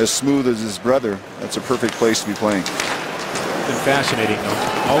as smooth as his brother. That's a perfect place to be playing. Been fascinating, though.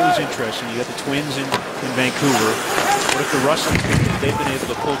 Always interesting. You got the Twins in Vancouver. What if the Russell team, they've been able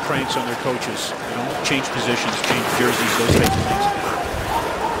to pull pranks on their coaches, you know, change positions, change jerseys, those types of things.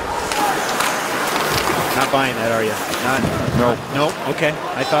 Not buying that, are you? No. No? Okay.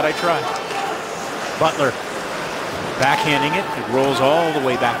 I thought I'd try. Butler backhanding it. It rolls all the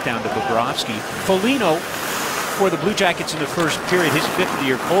way back down to Bobrovsky. Foligno for the Blue Jackets in the first period. His 5th of the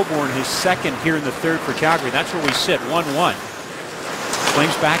year. Colborne his 2nd here in the 3rd for Calgary. That's where we sit, 1-1.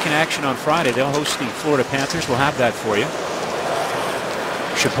 Flames back in action on Friday. They'll host the Florida Panthers. We'll have that for you.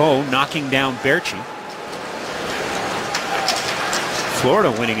 Chapeau knocking down Berchi. Florida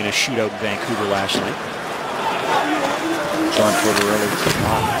winning in a shootout in Vancouver last night. John Tortorelli was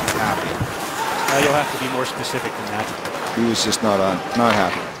not happy. You'll have to be more specific than that. He was just not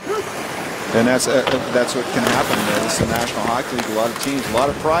happy. And that's what can happen. It's the National Hockey League. A lot of teams, a lot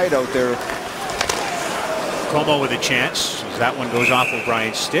of pride out there. Como with a chance. That one goes off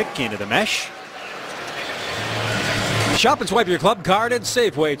O'Brien's stick into the mesh. Shop and swipe your club card at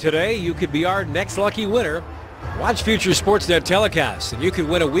Safeway today. You could be our next lucky winner. Watch future Sportsnet telecasts, and you could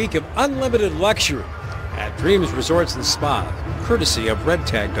win a week of unlimited luxury at Dreams Resorts and Spa, courtesy of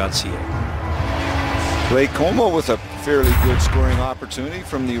redtag.ca. Blake Como with a fairly good scoring opportunity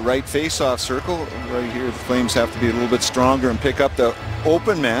from the right face-off circle. Right here, the Flames have to be a little bit stronger and pick up the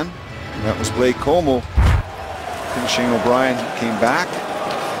open man. And that was Blake Como. Shane O'Brien came back.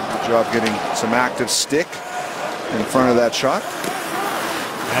 Good job getting some active stick in front of that shot.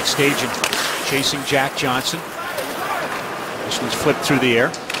 That stage and chasing Jack Johnson. This one's flipped through the air.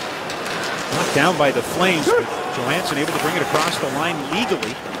 Knocked down by the Flames, but Johansson able to bring it across the line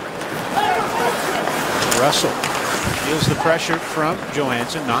legally. Russell feels the pressure from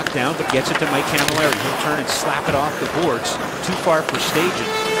Johansson, knocked down, but gets it to Mike Camilleri. He'll turn and slap it off the boards. Too far for staging.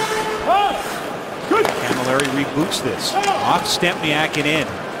 Camilleri reboots this. Off Stempniak and in.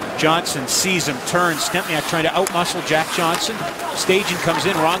 Johnson sees him, turns. Stempniak trying to outmuscle Jack Johnson. Staging comes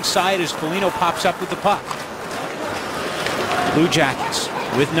in, wrong side as Foligno pops up with the puck. Blue Jackets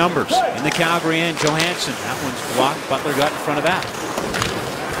with numbers in the Calgary end. Johansson, that one's blocked. Butler got in front of that.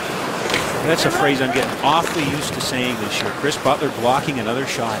 That's a phrase I'm getting awfully used to saying this year. Chris Butler blocking another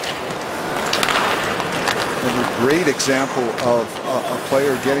shot. A great example of a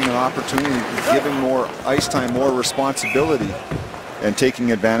player getting an opportunity, giving more ice time, more responsibility, and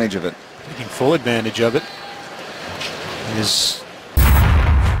taking advantage of it. Taking full advantage of it.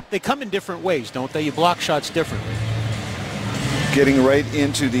 They come in different ways, don't they? You block shots differently. Getting right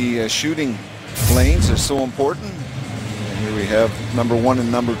into the shooting lanes is so important. And here we have number 1 and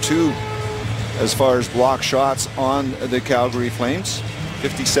number 2 as far as block shots on the Calgary Flames.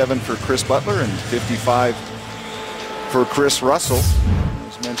 57 for Chris Butler and 55 for Chris Russell.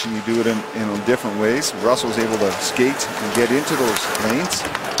 As mentioned, you do it in different ways. Russell's able to skate and get into those lanes.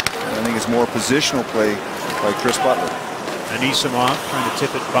 And I think it's more positional play by Chris Butler. Anisimov trying to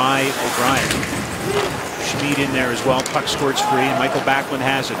tip it by O'Brien. Schmid in there as well. Puck squirts free, and Michael Backlund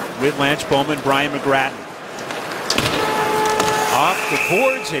has it with Lance Bowman, Brian McGrattan. Off the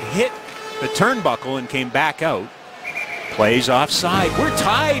boards, it hit the turnbuckle and came back out. Plays offside. We're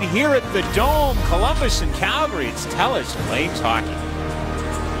tied here at the Dome. Columbus and Calgary. It's TELUS Flames hockey.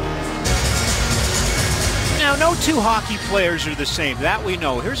 Now, no two hockey players are the same. That we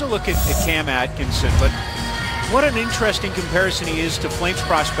know. Here's a look at Cam Atkinson. But what an interesting comparison he is to Flames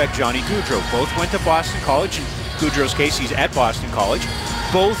prospect Johnny Gaudreau. Both went to Boston College. In Gaudreau's case, he's at Boston College.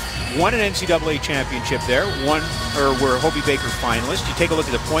 Both won an NCAA championship there. Were Hobey Baker finalists. You take a look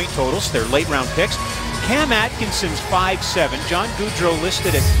at the point totals. They're late round picks. Cam Atkinson's 5'7", John Gaudreau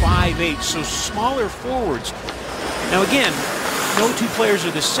listed at 5'8", so smaller forwards. Now again, no two players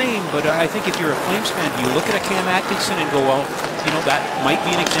are the same, but I think if you're a Flames fan, do you look at a Cam Atkinson and go, well, you know, that might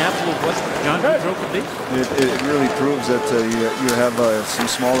be an example of what John Gaudreau could be? It really proves that you have some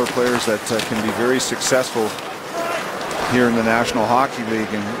smaller players that can be very successful here in the National Hockey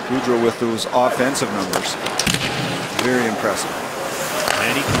League, and Gaudreau with those offensive numbers. Very impressive.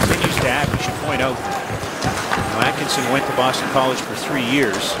 And he continues to add, we should point out, Atkinson went to Boston College for 3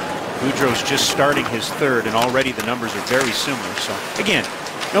 years. Gaudreau's just starting his third, and already the numbers are very similar. So, again,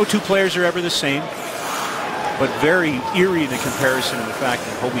 no two players are ever the same, but very eerie in the comparison in the fact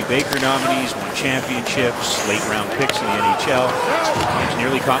that Hobey Baker nominees won championships, late-round picks in the NHL. He's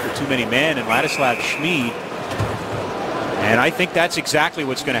nearly caught with too many men, and Ladislav Schmid. And I think that's exactly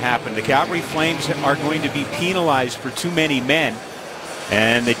what's going to happen. The Calgary Flames are going to be penalized for too many men,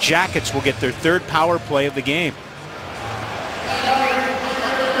 and the Jackets will get their third power play of the game.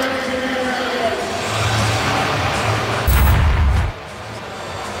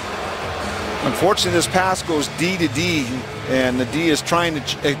 Unfortunately, this pass goes D to D, and the D is trying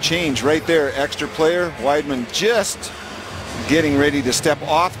to change right there. Extra player, Wideman just getting ready to step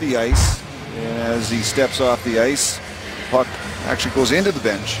off the ice. And as he steps off the ice, puck actually goes into the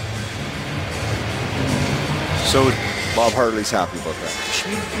bench. So Bob Hartley's happy about that.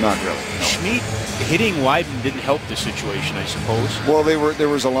 Schmid, not really. No. Schmid hitting Wideman didn't help the situation, I suppose. Well, there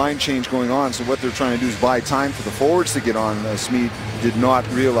was a line change going on, so what they're trying to do is buy time for the forwards to get on. Schmid did not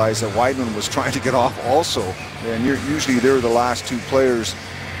realize that Wideman was trying to get off also, and usually they're the last two players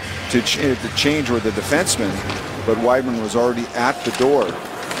to change, or the defenseman, but Wideman was already at the door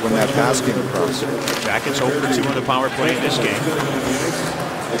when that pass came across. Jackets 0-2 on the power play in this game.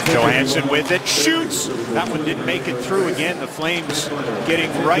 Johansson with it, shoots! That one didn't make it through. Again, the Flames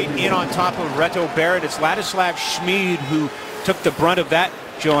getting right in on top of Reto Barrett. It's Ladislav Schmid who took the brunt of that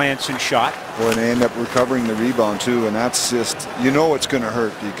Johansson shot. Well, and they end up recovering the rebound too, and that's just, you know, it's going to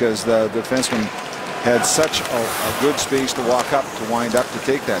hurt because the defenseman had such a good space to walk up, to wind up, to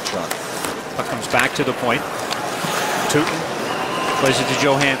take that shot. Puck comes back to the point. Tooten plays it to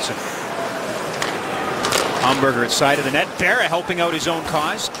Johansson. Umberger at side of the net. Barrett helping out his own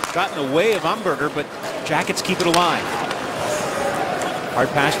cause. Got in the way of Umberger, but Jackets keep it alive. Hard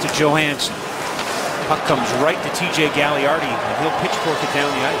pass to Johansson. Puck comes right to TJ Gagliardi, and he'll pitchfork it down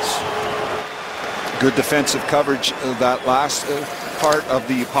the ice. Good defensive coverage that last part of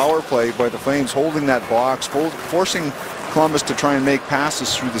the power play by the Flames, holding that box, forcing Columbus to try and make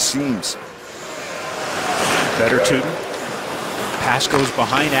passes through the seams. Better Tooten. Pass goes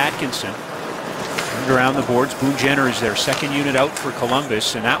behind Atkinson. Around the boards, Boone Jenner is their second unit out for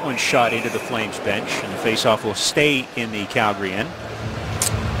Columbus, and that one's shot into the Flames bench, and the faceoff will stay in the Calgary end.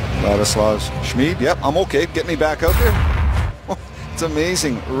 Ladislav Schmid, yep, I'm okay. Get me back out there. It's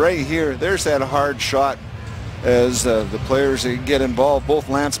amazing. Right here, there's that hard shot as the players get involved. Both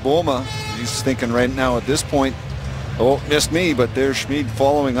Lance Boma, he's thinking right now at this point, oh, missed me, but there's Schmid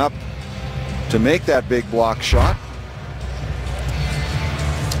following up to make that big block shot.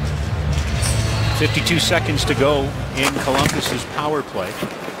 52 seconds to go in Columbus's power play.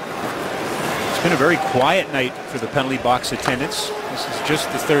 It's been a very quiet night for the penalty box attendants. This is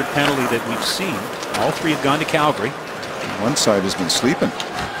just the third penalty that we've seen. All three have gone to Calgary. One side has been sleeping.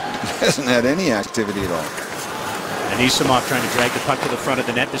 He hasn't had any activity at all. Anisimov trying to drag the puck to the front of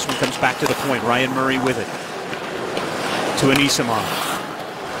the net. This one comes back to the point. Ryan Murray with it. To Anisimov.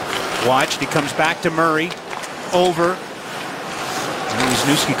 Watched. He comes back to Murray. Over.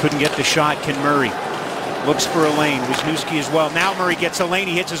 Wisniewski couldn't get the shot. Can Murray looks for a lane. Wisniewski as well. Now Murray gets a lane.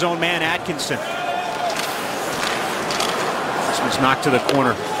 He hits his own man, Atkinson. This one's knocked to the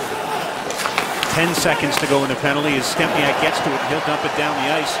corner. 10 seconds to go in the penalty as Stempniak gets to it, and he'll dump it down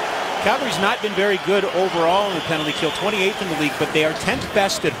the ice. Calgary's not been very good overall in the penalty kill, 28th in the league, but they are 10th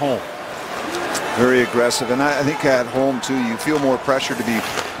best at home. Very aggressive, and I think at home too, you feel more pressure to be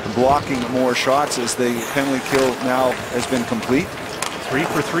blocking more shots as the penalty kill now has been complete. 3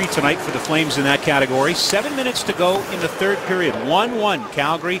 for 3 tonight for the Flames in that category. 7 minutes to go in the third period. 1-1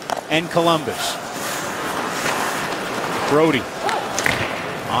 Calgary and Columbus. Brody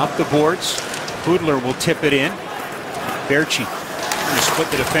off the boards. Hoodler will tip it in. Berchi to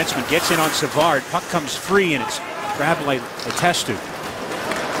split the defenseman. Gets in on Savard. Puck comes free and it's grabbed like a test tube.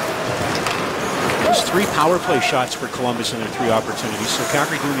 There's 3 power play shots for Columbus in their 3 opportunities. So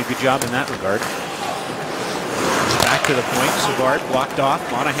Calgary doing a good job in that regard. Back to the point. Savard blocked off.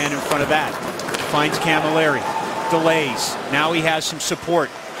 Monahan in front of that. Finds Camilleri. Delays. Now he has some support.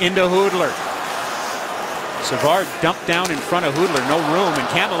 Into Hoodler. Savard dumped down in front of Hudler, no room, and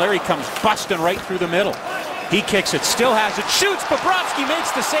Camilleri comes busting right through the middle. He kicks it, still has it, shoots, Bobrovsky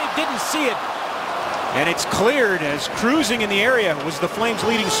makes the save, didn't see it. And it's cleared as cruising in the area was the Flames'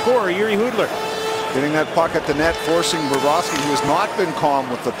 leading scorer, Yuri Hudler. Getting that puck at the net, forcing Bobrovsky, who has not been calm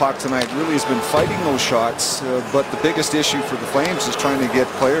with the puck tonight, really has been fighting those shots. But the biggest issue for the Flames is trying to get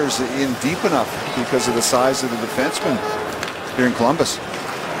players in deep enough because of the size of the defensemen here in Columbus.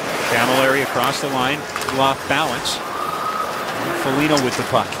 Camilleri across the line, off balance. Foligno with the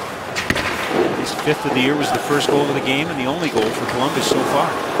puck. His 5th of the year was the first goal of the game and the only goal for Columbus so far.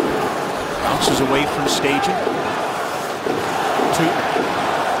 Bounces away from Stajan.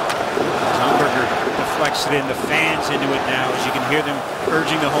 Zumberger deflects it in. The fans into it now as you can hear them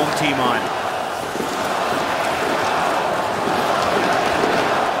urging the home team on.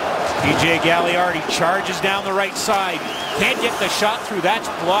 PJ Gagliardi charges down the right side. Can't get the shot through. That's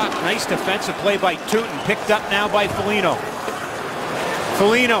blocked. Nice defensive play by Tootin. Picked up now by Foligno.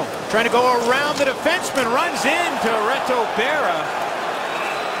 Foligno trying to go around the defenseman. Runs into Reto Berra.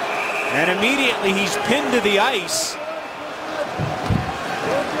 And immediately he's pinned to the ice.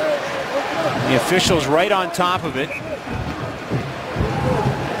 The official's right on top of it.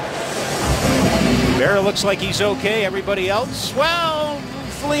 Berra looks like he's okay. Everybody else, well,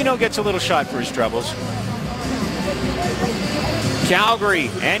 Foligno gets a little shot for his troubles. Calgary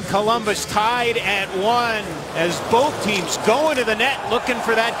and Columbus tied at 1 as both teams go into the net looking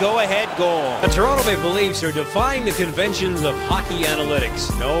for that go-ahead goal. The Toronto Maple Leafs are defying the conventions of hockey analytics.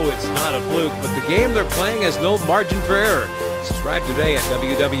 No, it's not a fluke, but the game they're playing has no margin for error. Subscribe today at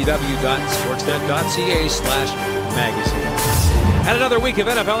www.sportsnet.ca/magazine. And another week of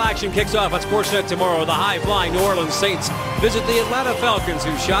NFL action kicks off on Sportsnet tomorrow. The high-flying New Orleans Saints visit the Atlanta Falcons,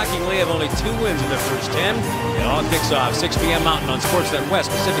 who shockingly have only 2 wins in their first 10. It all kicks off 6 p.m. Mountain on Sportsnet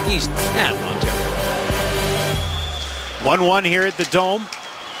West, Pacific East, and Ontario. 1-1 here at the Dome.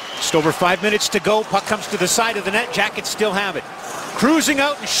 Just over 5 minutes to go. Puck comes to the side of the net. Jackets still have it. Cruising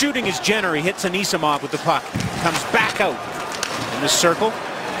out and shooting is Jenner. He hits Anisimov with the puck. Comes back out in the circle.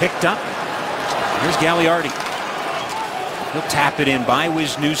 Picked up. Here's Gagliardi. He'll tap it in by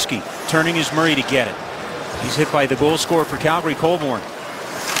Wisniewski. Turning is Murray to get it. He's hit by the goal scorer for Calgary, Colborne.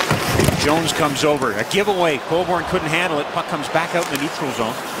 Jones comes over. A giveaway. Colborne couldn't handle it. Puck comes back out in the neutral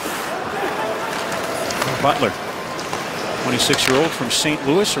zone. Butler. 26-year-old from St.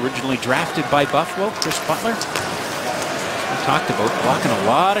 Louis, originally drafted by Buffalo, Chris Butler. We talked about blocking a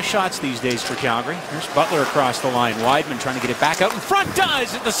lot of shots these days for Calgary. Here's Butler across the line. Weidman trying to get it back out in front.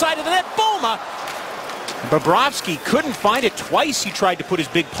 Does at the side of the net. Boma. Bobrovsky couldn't find it. Twice he tried to put his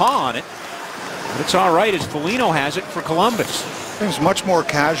big paw on it. But it's all right as Foligno has it for Columbus. It was much more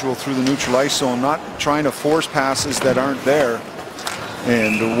casual through the neutral ice zone, not trying to force passes that aren't there.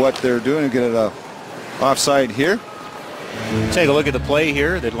 And what they're doing to get it offside here. Take a look at the play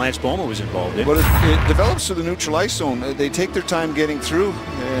here that Lance Boma was involved in. But it develops through the neutral ice zone. They take their time getting through,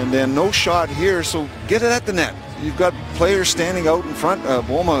 and then no shot here, so get it at the net. You've got players standing out in front.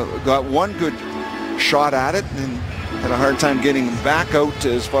 Boma got one good shot at it and had a hard time getting back out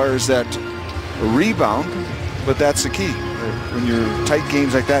as far as that rebound, but that's the key. When you're tight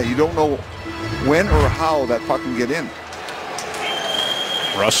games like that, you don't know when or how that puck can get in.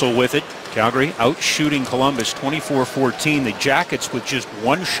 Russell with it. Calgary out shooting Columbus 24-14. The Jackets with just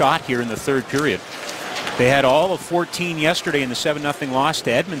one shot here in the third period. They had all of 14 yesterday in the 7-0 loss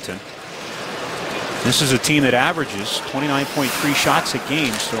to Edmonton. This is a team that averages 29.3 shots a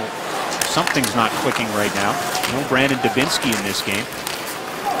game, so something's not clicking right now. No Brandon Dubinsky in this game.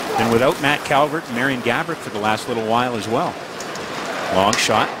 And without Matt Calvert and Marian Gaborik for the last little while as well. Long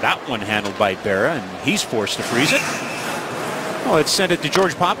shot. That one handled by Berra, and he's forced to freeze it. Well, let's send it to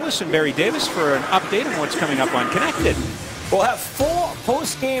George Popoulos and Barry Davis for an update on what's coming up on Connected. We'll have full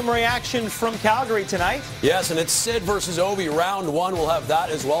post-game reaction from Calgary tonight. Yes, and it's Sid versus Ovi, round 1. We'll have that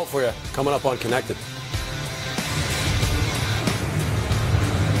as well for you coming up on Connected.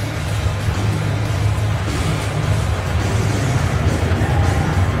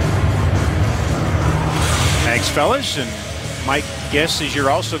 Thanks, fellas. And my guess is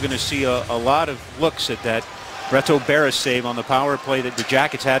you're also going to see a lot of looks at that Reto Berra save on the power play that the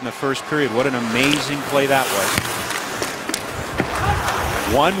Jackets had in the first period. What an amazing play that was.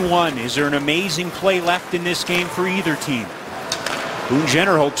 1-1. Is there an amazing play left in this game for either team? Boone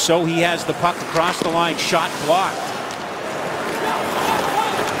Jenner hopes so. He has the puck across the line. Shot blocked.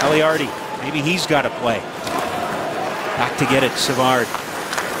 Gagliardi. Maybe he's got a play. Back to get it. Savard.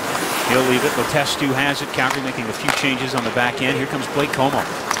 He'll leave it. Letestu has it. Calgary making a few changes on the back end. Here comes Blake Como.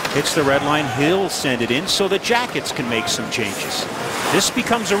 Hits the red line. He'll send it in so the Jackets can make some changes. This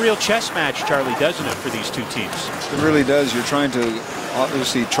becomes a real chess match, Charlie, doesn't it, for these two teams? It really does. You're trying to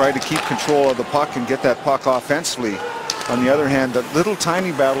obviously try to keep control of the puck and get that puck offensively. On the other hand, the little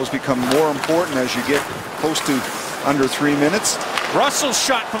tiny battles become more important as you get close to under 3 minutes. Russell's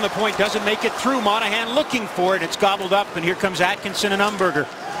shot from the point doesn't make it through. Monahan looking for it. It's gobbled up, and here comes Atkinson and Umberger.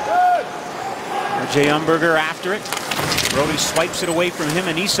 Jay Umberger after it. Brody swipes it away from him,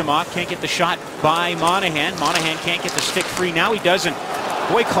 and Isamov can't get the shot by Monahan. Monahan can't get the stick free. Now he doesn't.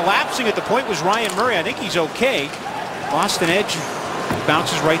 Boy, collapsing at the point was Ryan Murray. I think he's okay. Lost an edge.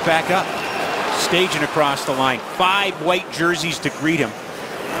 Bounces right back up. Stajan across the line. 5 white jerseys to greet him.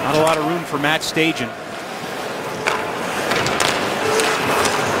 Not a lot of room for Matt Stajan.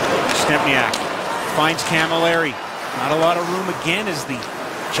 Stempniak finds Camilleri. Not a lot of room again as the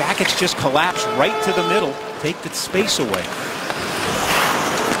Jackets just collapse right to the middle. Take the space away.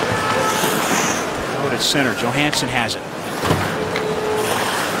 Out at center. Johansson has it.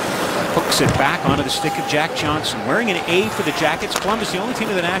 Hooks it back onto the stick of Jack Johnson. Wearing an A for the Jackets. Columbus, the only team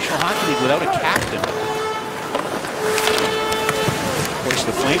in the National Hockey League without a captain. Of course,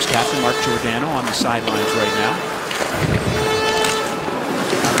 the Flames captain, Mark Giordano, on the sidelines right now.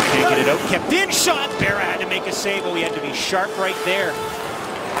 Can't get it out. Kept in. Shot. Berra had to make a save. Oh, he had to be sharp right there.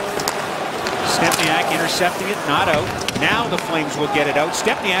 Stempniak intercepting it, not out. Now the Flames will get it out.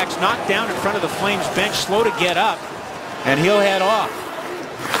 Stempniak's knocked down in front of the Flames bench, slow to get up, and he'll head off.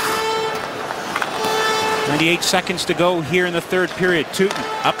 98 seconds to go here in the third period. Tootin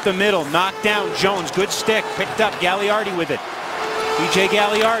up the middle, knocked down. Jones, good stick, picked up. Gagliardi with it. DJ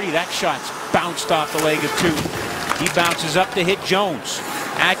Gagliardi, that shot's bounced off the leg of Tootin. He bounces up to hit Jones.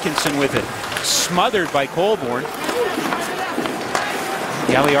 Atkinson with it. Smothered by Colborne.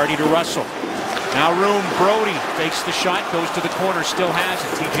 Gagliardi to Russell. Now room. Brody fakes the shot, goes to the corner, still has it.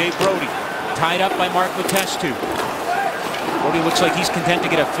 TJ Brody tied up by Mark Letestu. Brody looks like he's content to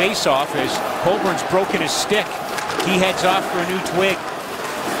get a face-off as Colborne's broken his stick. He heads off for a new twig.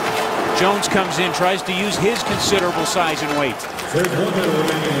 Jones comes in, tries to use his considerable size and weight.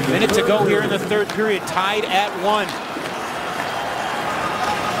 Minute to go here in the third period, tied at 1.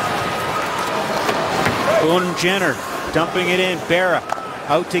 Boone Jenner dumping it in. Berra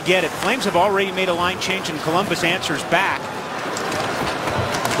out to get it. Flames have already made a line change, and Columbus answers back.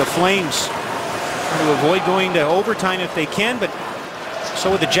 The Flames trying to avoid going to overtime if they can, but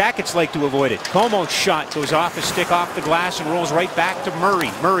so would the Jackets like to avoid it. Como's shot goes off his stick, off the glass, and rolls right back to Murray.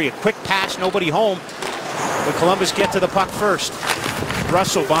 Murray, a quick pass, nobody home. But Columbus get to the puck first.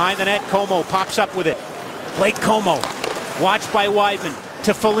 Russell behind the net. Como pops up with it. Blake Como, watched by Weidman,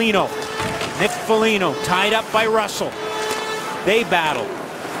 to Foligno. Nick Foligno tied up by Russell. They battle.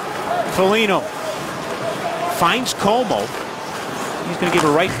 Foligno finds Como. He's going to give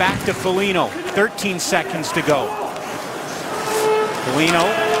it right back to Foligno. 13 seconds to go. Foligno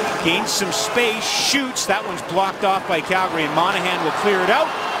gains some space, shoots. That one's blocked off by Calgary, and Monahan will clear it out.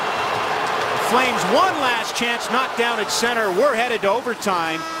 Flames one last chance, knocked down at center. We're headed to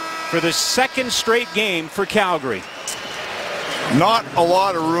overtime for the second straight game for Calgary. Not a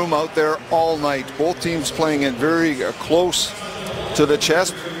lot of room out there all night. Both teams playing it very close to the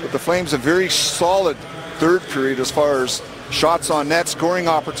chest, but the Flames a very solid third period as far as shots on net, scoring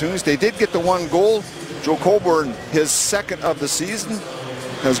opportunities. They did get the 1 goal. Joe Colborne, his second of the season,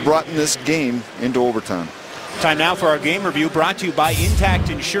 has brought this game into overtime. Time now for our game review, brought to you by Intact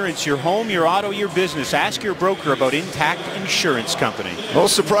Insurance. Your home, your auto, your business. Ask your broker about Intact Insurance Company. No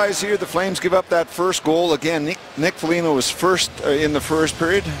surprise here. The Flames give up that first goal. Again, Nick Foligno was first in the first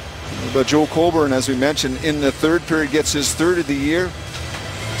period. But Joe Colborne, as we mentioned, in the third period gets his third of the year.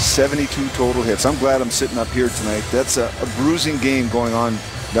 72 total hits. I'm glad I'm sitting up here tonight. That's a bruising game going on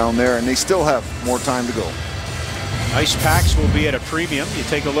down there, and they still have more time to go. Ice packs will be at a premium. You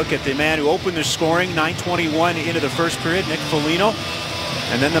take a look at the man who opened the scoring, 9:21 into the first period, Nick Foligno.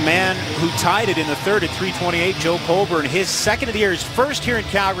 And then the man who tied it in the third at 3:28, Joe Colborne. His second of the year, his first here in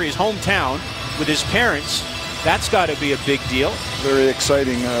Calgary, his hometown, with his parents. That's got to be a big deal. Very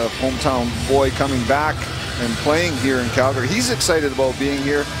exciting hometown boy coming back and playing here in Calgary. He's excited about being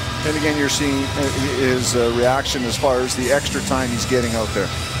here. And again, you're seeing his reaction as far as the extra time he's getting out there.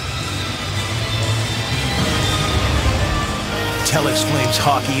 TELUS Flames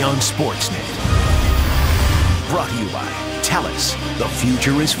Hockey on Sportsnet. Brought to you by TELUS. The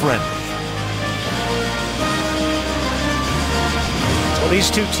future is friendly. Well,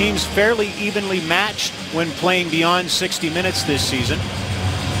 these two teams fairly evenly matched when playing beyond 60 minutes this season.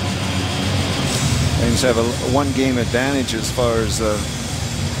 Flames have a 1-game advantage as far as the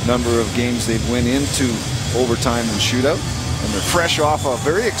number of games they've went into overtime and shootout. And they're fresh off a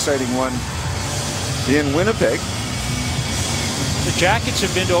very exciting one in Winnipeg. The The Jackets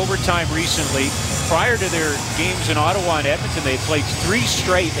have been to overtime recently. Prior to their games in Ottawa and Edmonton, they played 3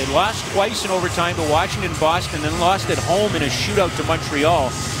 straight. They lost twice in overtime to Washington, Boston, then lost at home in a shootout to Montreal.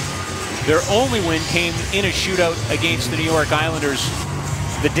 Their only win came in a shootout against the New York Islanders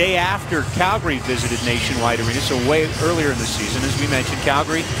the day after Calgary visited Nationwide Arena, so way earlier in the season. As we mentioned,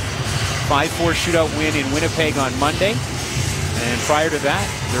 Calgary 5-4 shootout win in Winnipeg on Monday. And prior to that,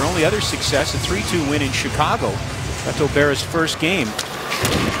 their only other success, a 3-2 win in Chicago. That's O'Bara's first game.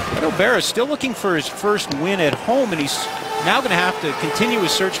 But O'Bara's still looking for his first win at home, and he's now going to have to continue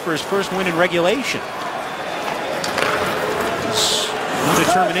his search for his first win in regulation. There's no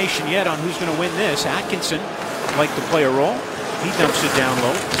determination yet on who's going to win this. Atkinson would like to play a role. He dumps it down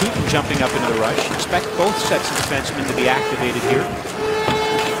low. Putin jumping up into the rush. Expect both sets of defensemen to be activated here.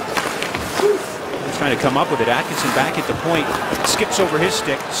 Trying to come up with it. Atkinson back at the point. Skips over his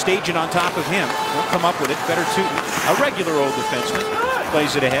stick. Stage it on top of him. Won't come up with it. Better Tutin. A regular old defenseman.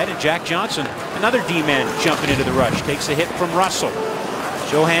 Plays it ahead. And Jack Johnson, another D-man, jumping into the rush. Takes a hit from Russell.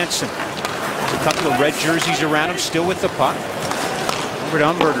 Johansson. There's a couple of red jerseys around him. Still with the puck. Over to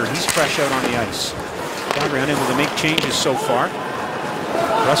Umberger. He's fresh out on the ice. Calgary unable to make changes so far.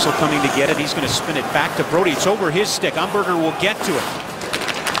 Russell coming to get it. He's going to spin it back to Brody. It's over his stick. Umberger will get to it.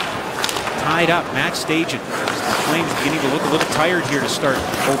 Tied up. Matt Stajan. The Flames beginning to look a little tired here to start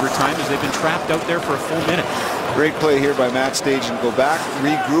overtime as they've been trapped out there for a full minute. Great play here by Matt Stajan. Go back,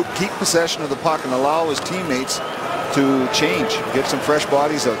 regroup, keep possession of the puck, and allow his teammates to change. Get some fresh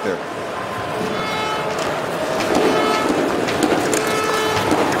bodies out there.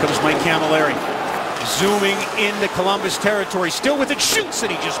 Here comes Mike Camilleri. Zooming into Columbus territory. Still with it. Shoots,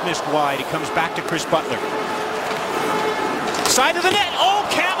 and he just missed wide. He comes back to Chris Butler. Side of the net. Oh,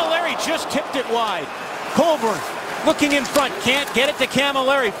 Camilleri just tipped it wide. Colburn looking in front. Can't get it to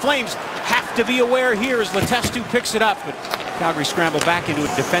Camilleri. Flames have to be aware here as Letestu picks it up. But Calgary scramble back into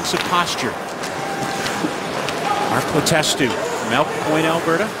a defensive posture. Mark Letestu from Elk Point,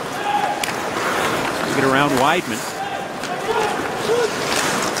 Alberta. Get around Weidman.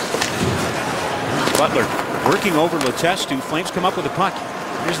 Butler working over Letestu. Flames come up with the puck.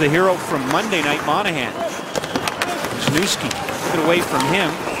 Here's the hero from Monday night, Monahan. Wisniewski took it away from him.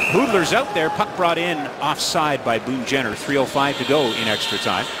 Hoodler's out there. Puck brought in offside by Boone Jenner. 3:05 to go in extra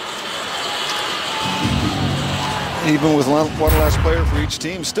time. Even with one less player for each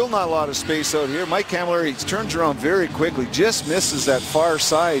team, still not a lot of space out here. Mike Camilleri turns around very quickly, just misses that far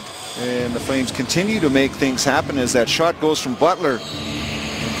side, and the Flames continue to make things happen as that shot goes from Butler.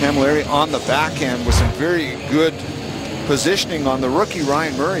 And Camilleri on the backhand with some very good positioning on the rookie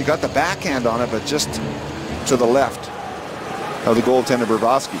Ryan Murray. Got the backhand on it, but just to the left of the goaltender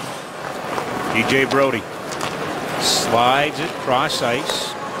Bobrovsky. DJ Brody slides it cross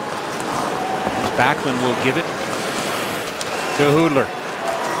ice. Backlund will give it to Hoodler.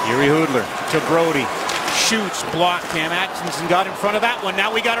 Yuri Hoodler to Brody. Shoots, blocked. Cam Atkinson got in front of that one.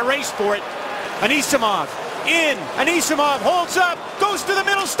 Now we got a race for it. Anisimov in. Anisimov holds up. Goes to the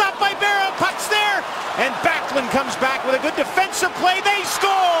middle. Stopped by Barrow. Puck's there. And Backlund comes back with a good defensive play. They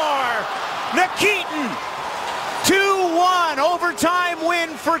score! Nikitin. 2-1 overtime win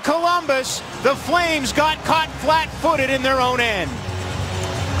for Columbus. The Flames got caught flat-footed in their own end.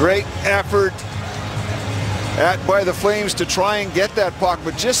 Great effort by the Flames to try and get that puck,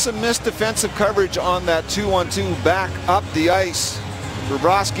 but just some missed defensive coverage on that 2-on-2 back up the ice.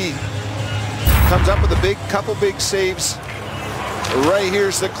 Bobrovsky comes up with a couple big saves. Right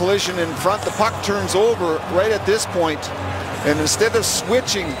here's the collision in front. The puck turns over right at this point, and instead of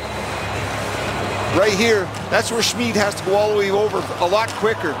switching right here, that's where Schmid has to go all the way over a lot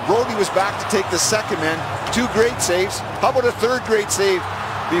quicker. Brody was back to take the second man. 2 great saves. How about a 3rd great save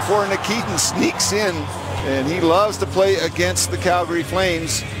before Nikitin sneaks in? And he loves to play against the Calgary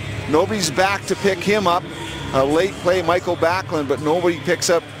Flames. Nobody's back to pick him up. A late play, Michael Backlund, but nobody picks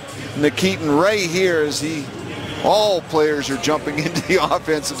up Nikitin right here as all players are jumping into the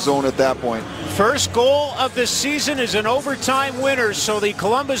offensive zone at that point. First goal of the season is an overtime winner, so the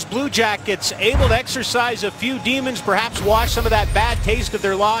Columbus Blue Jackets able to exercise a few demons, perhaps wash some of that bad taste of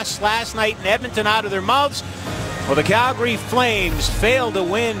their loss last night in Edmonton out of their mouths. Well, the Calgary Flames failed to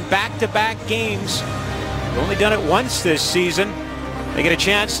win back-to-back games. They've only done it once this season. They get a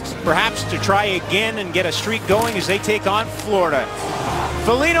chance perhaps to try again and get a streak going as they take on Florida.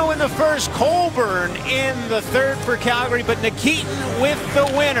 Foligno in the first, Colburn in the third for Calgary, but Nikitin with the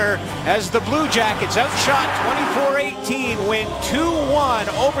winner as the Blue Jackets outshot 24-18, win 2-1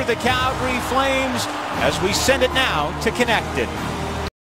 over the Calgary Flames as we send it now to Connected.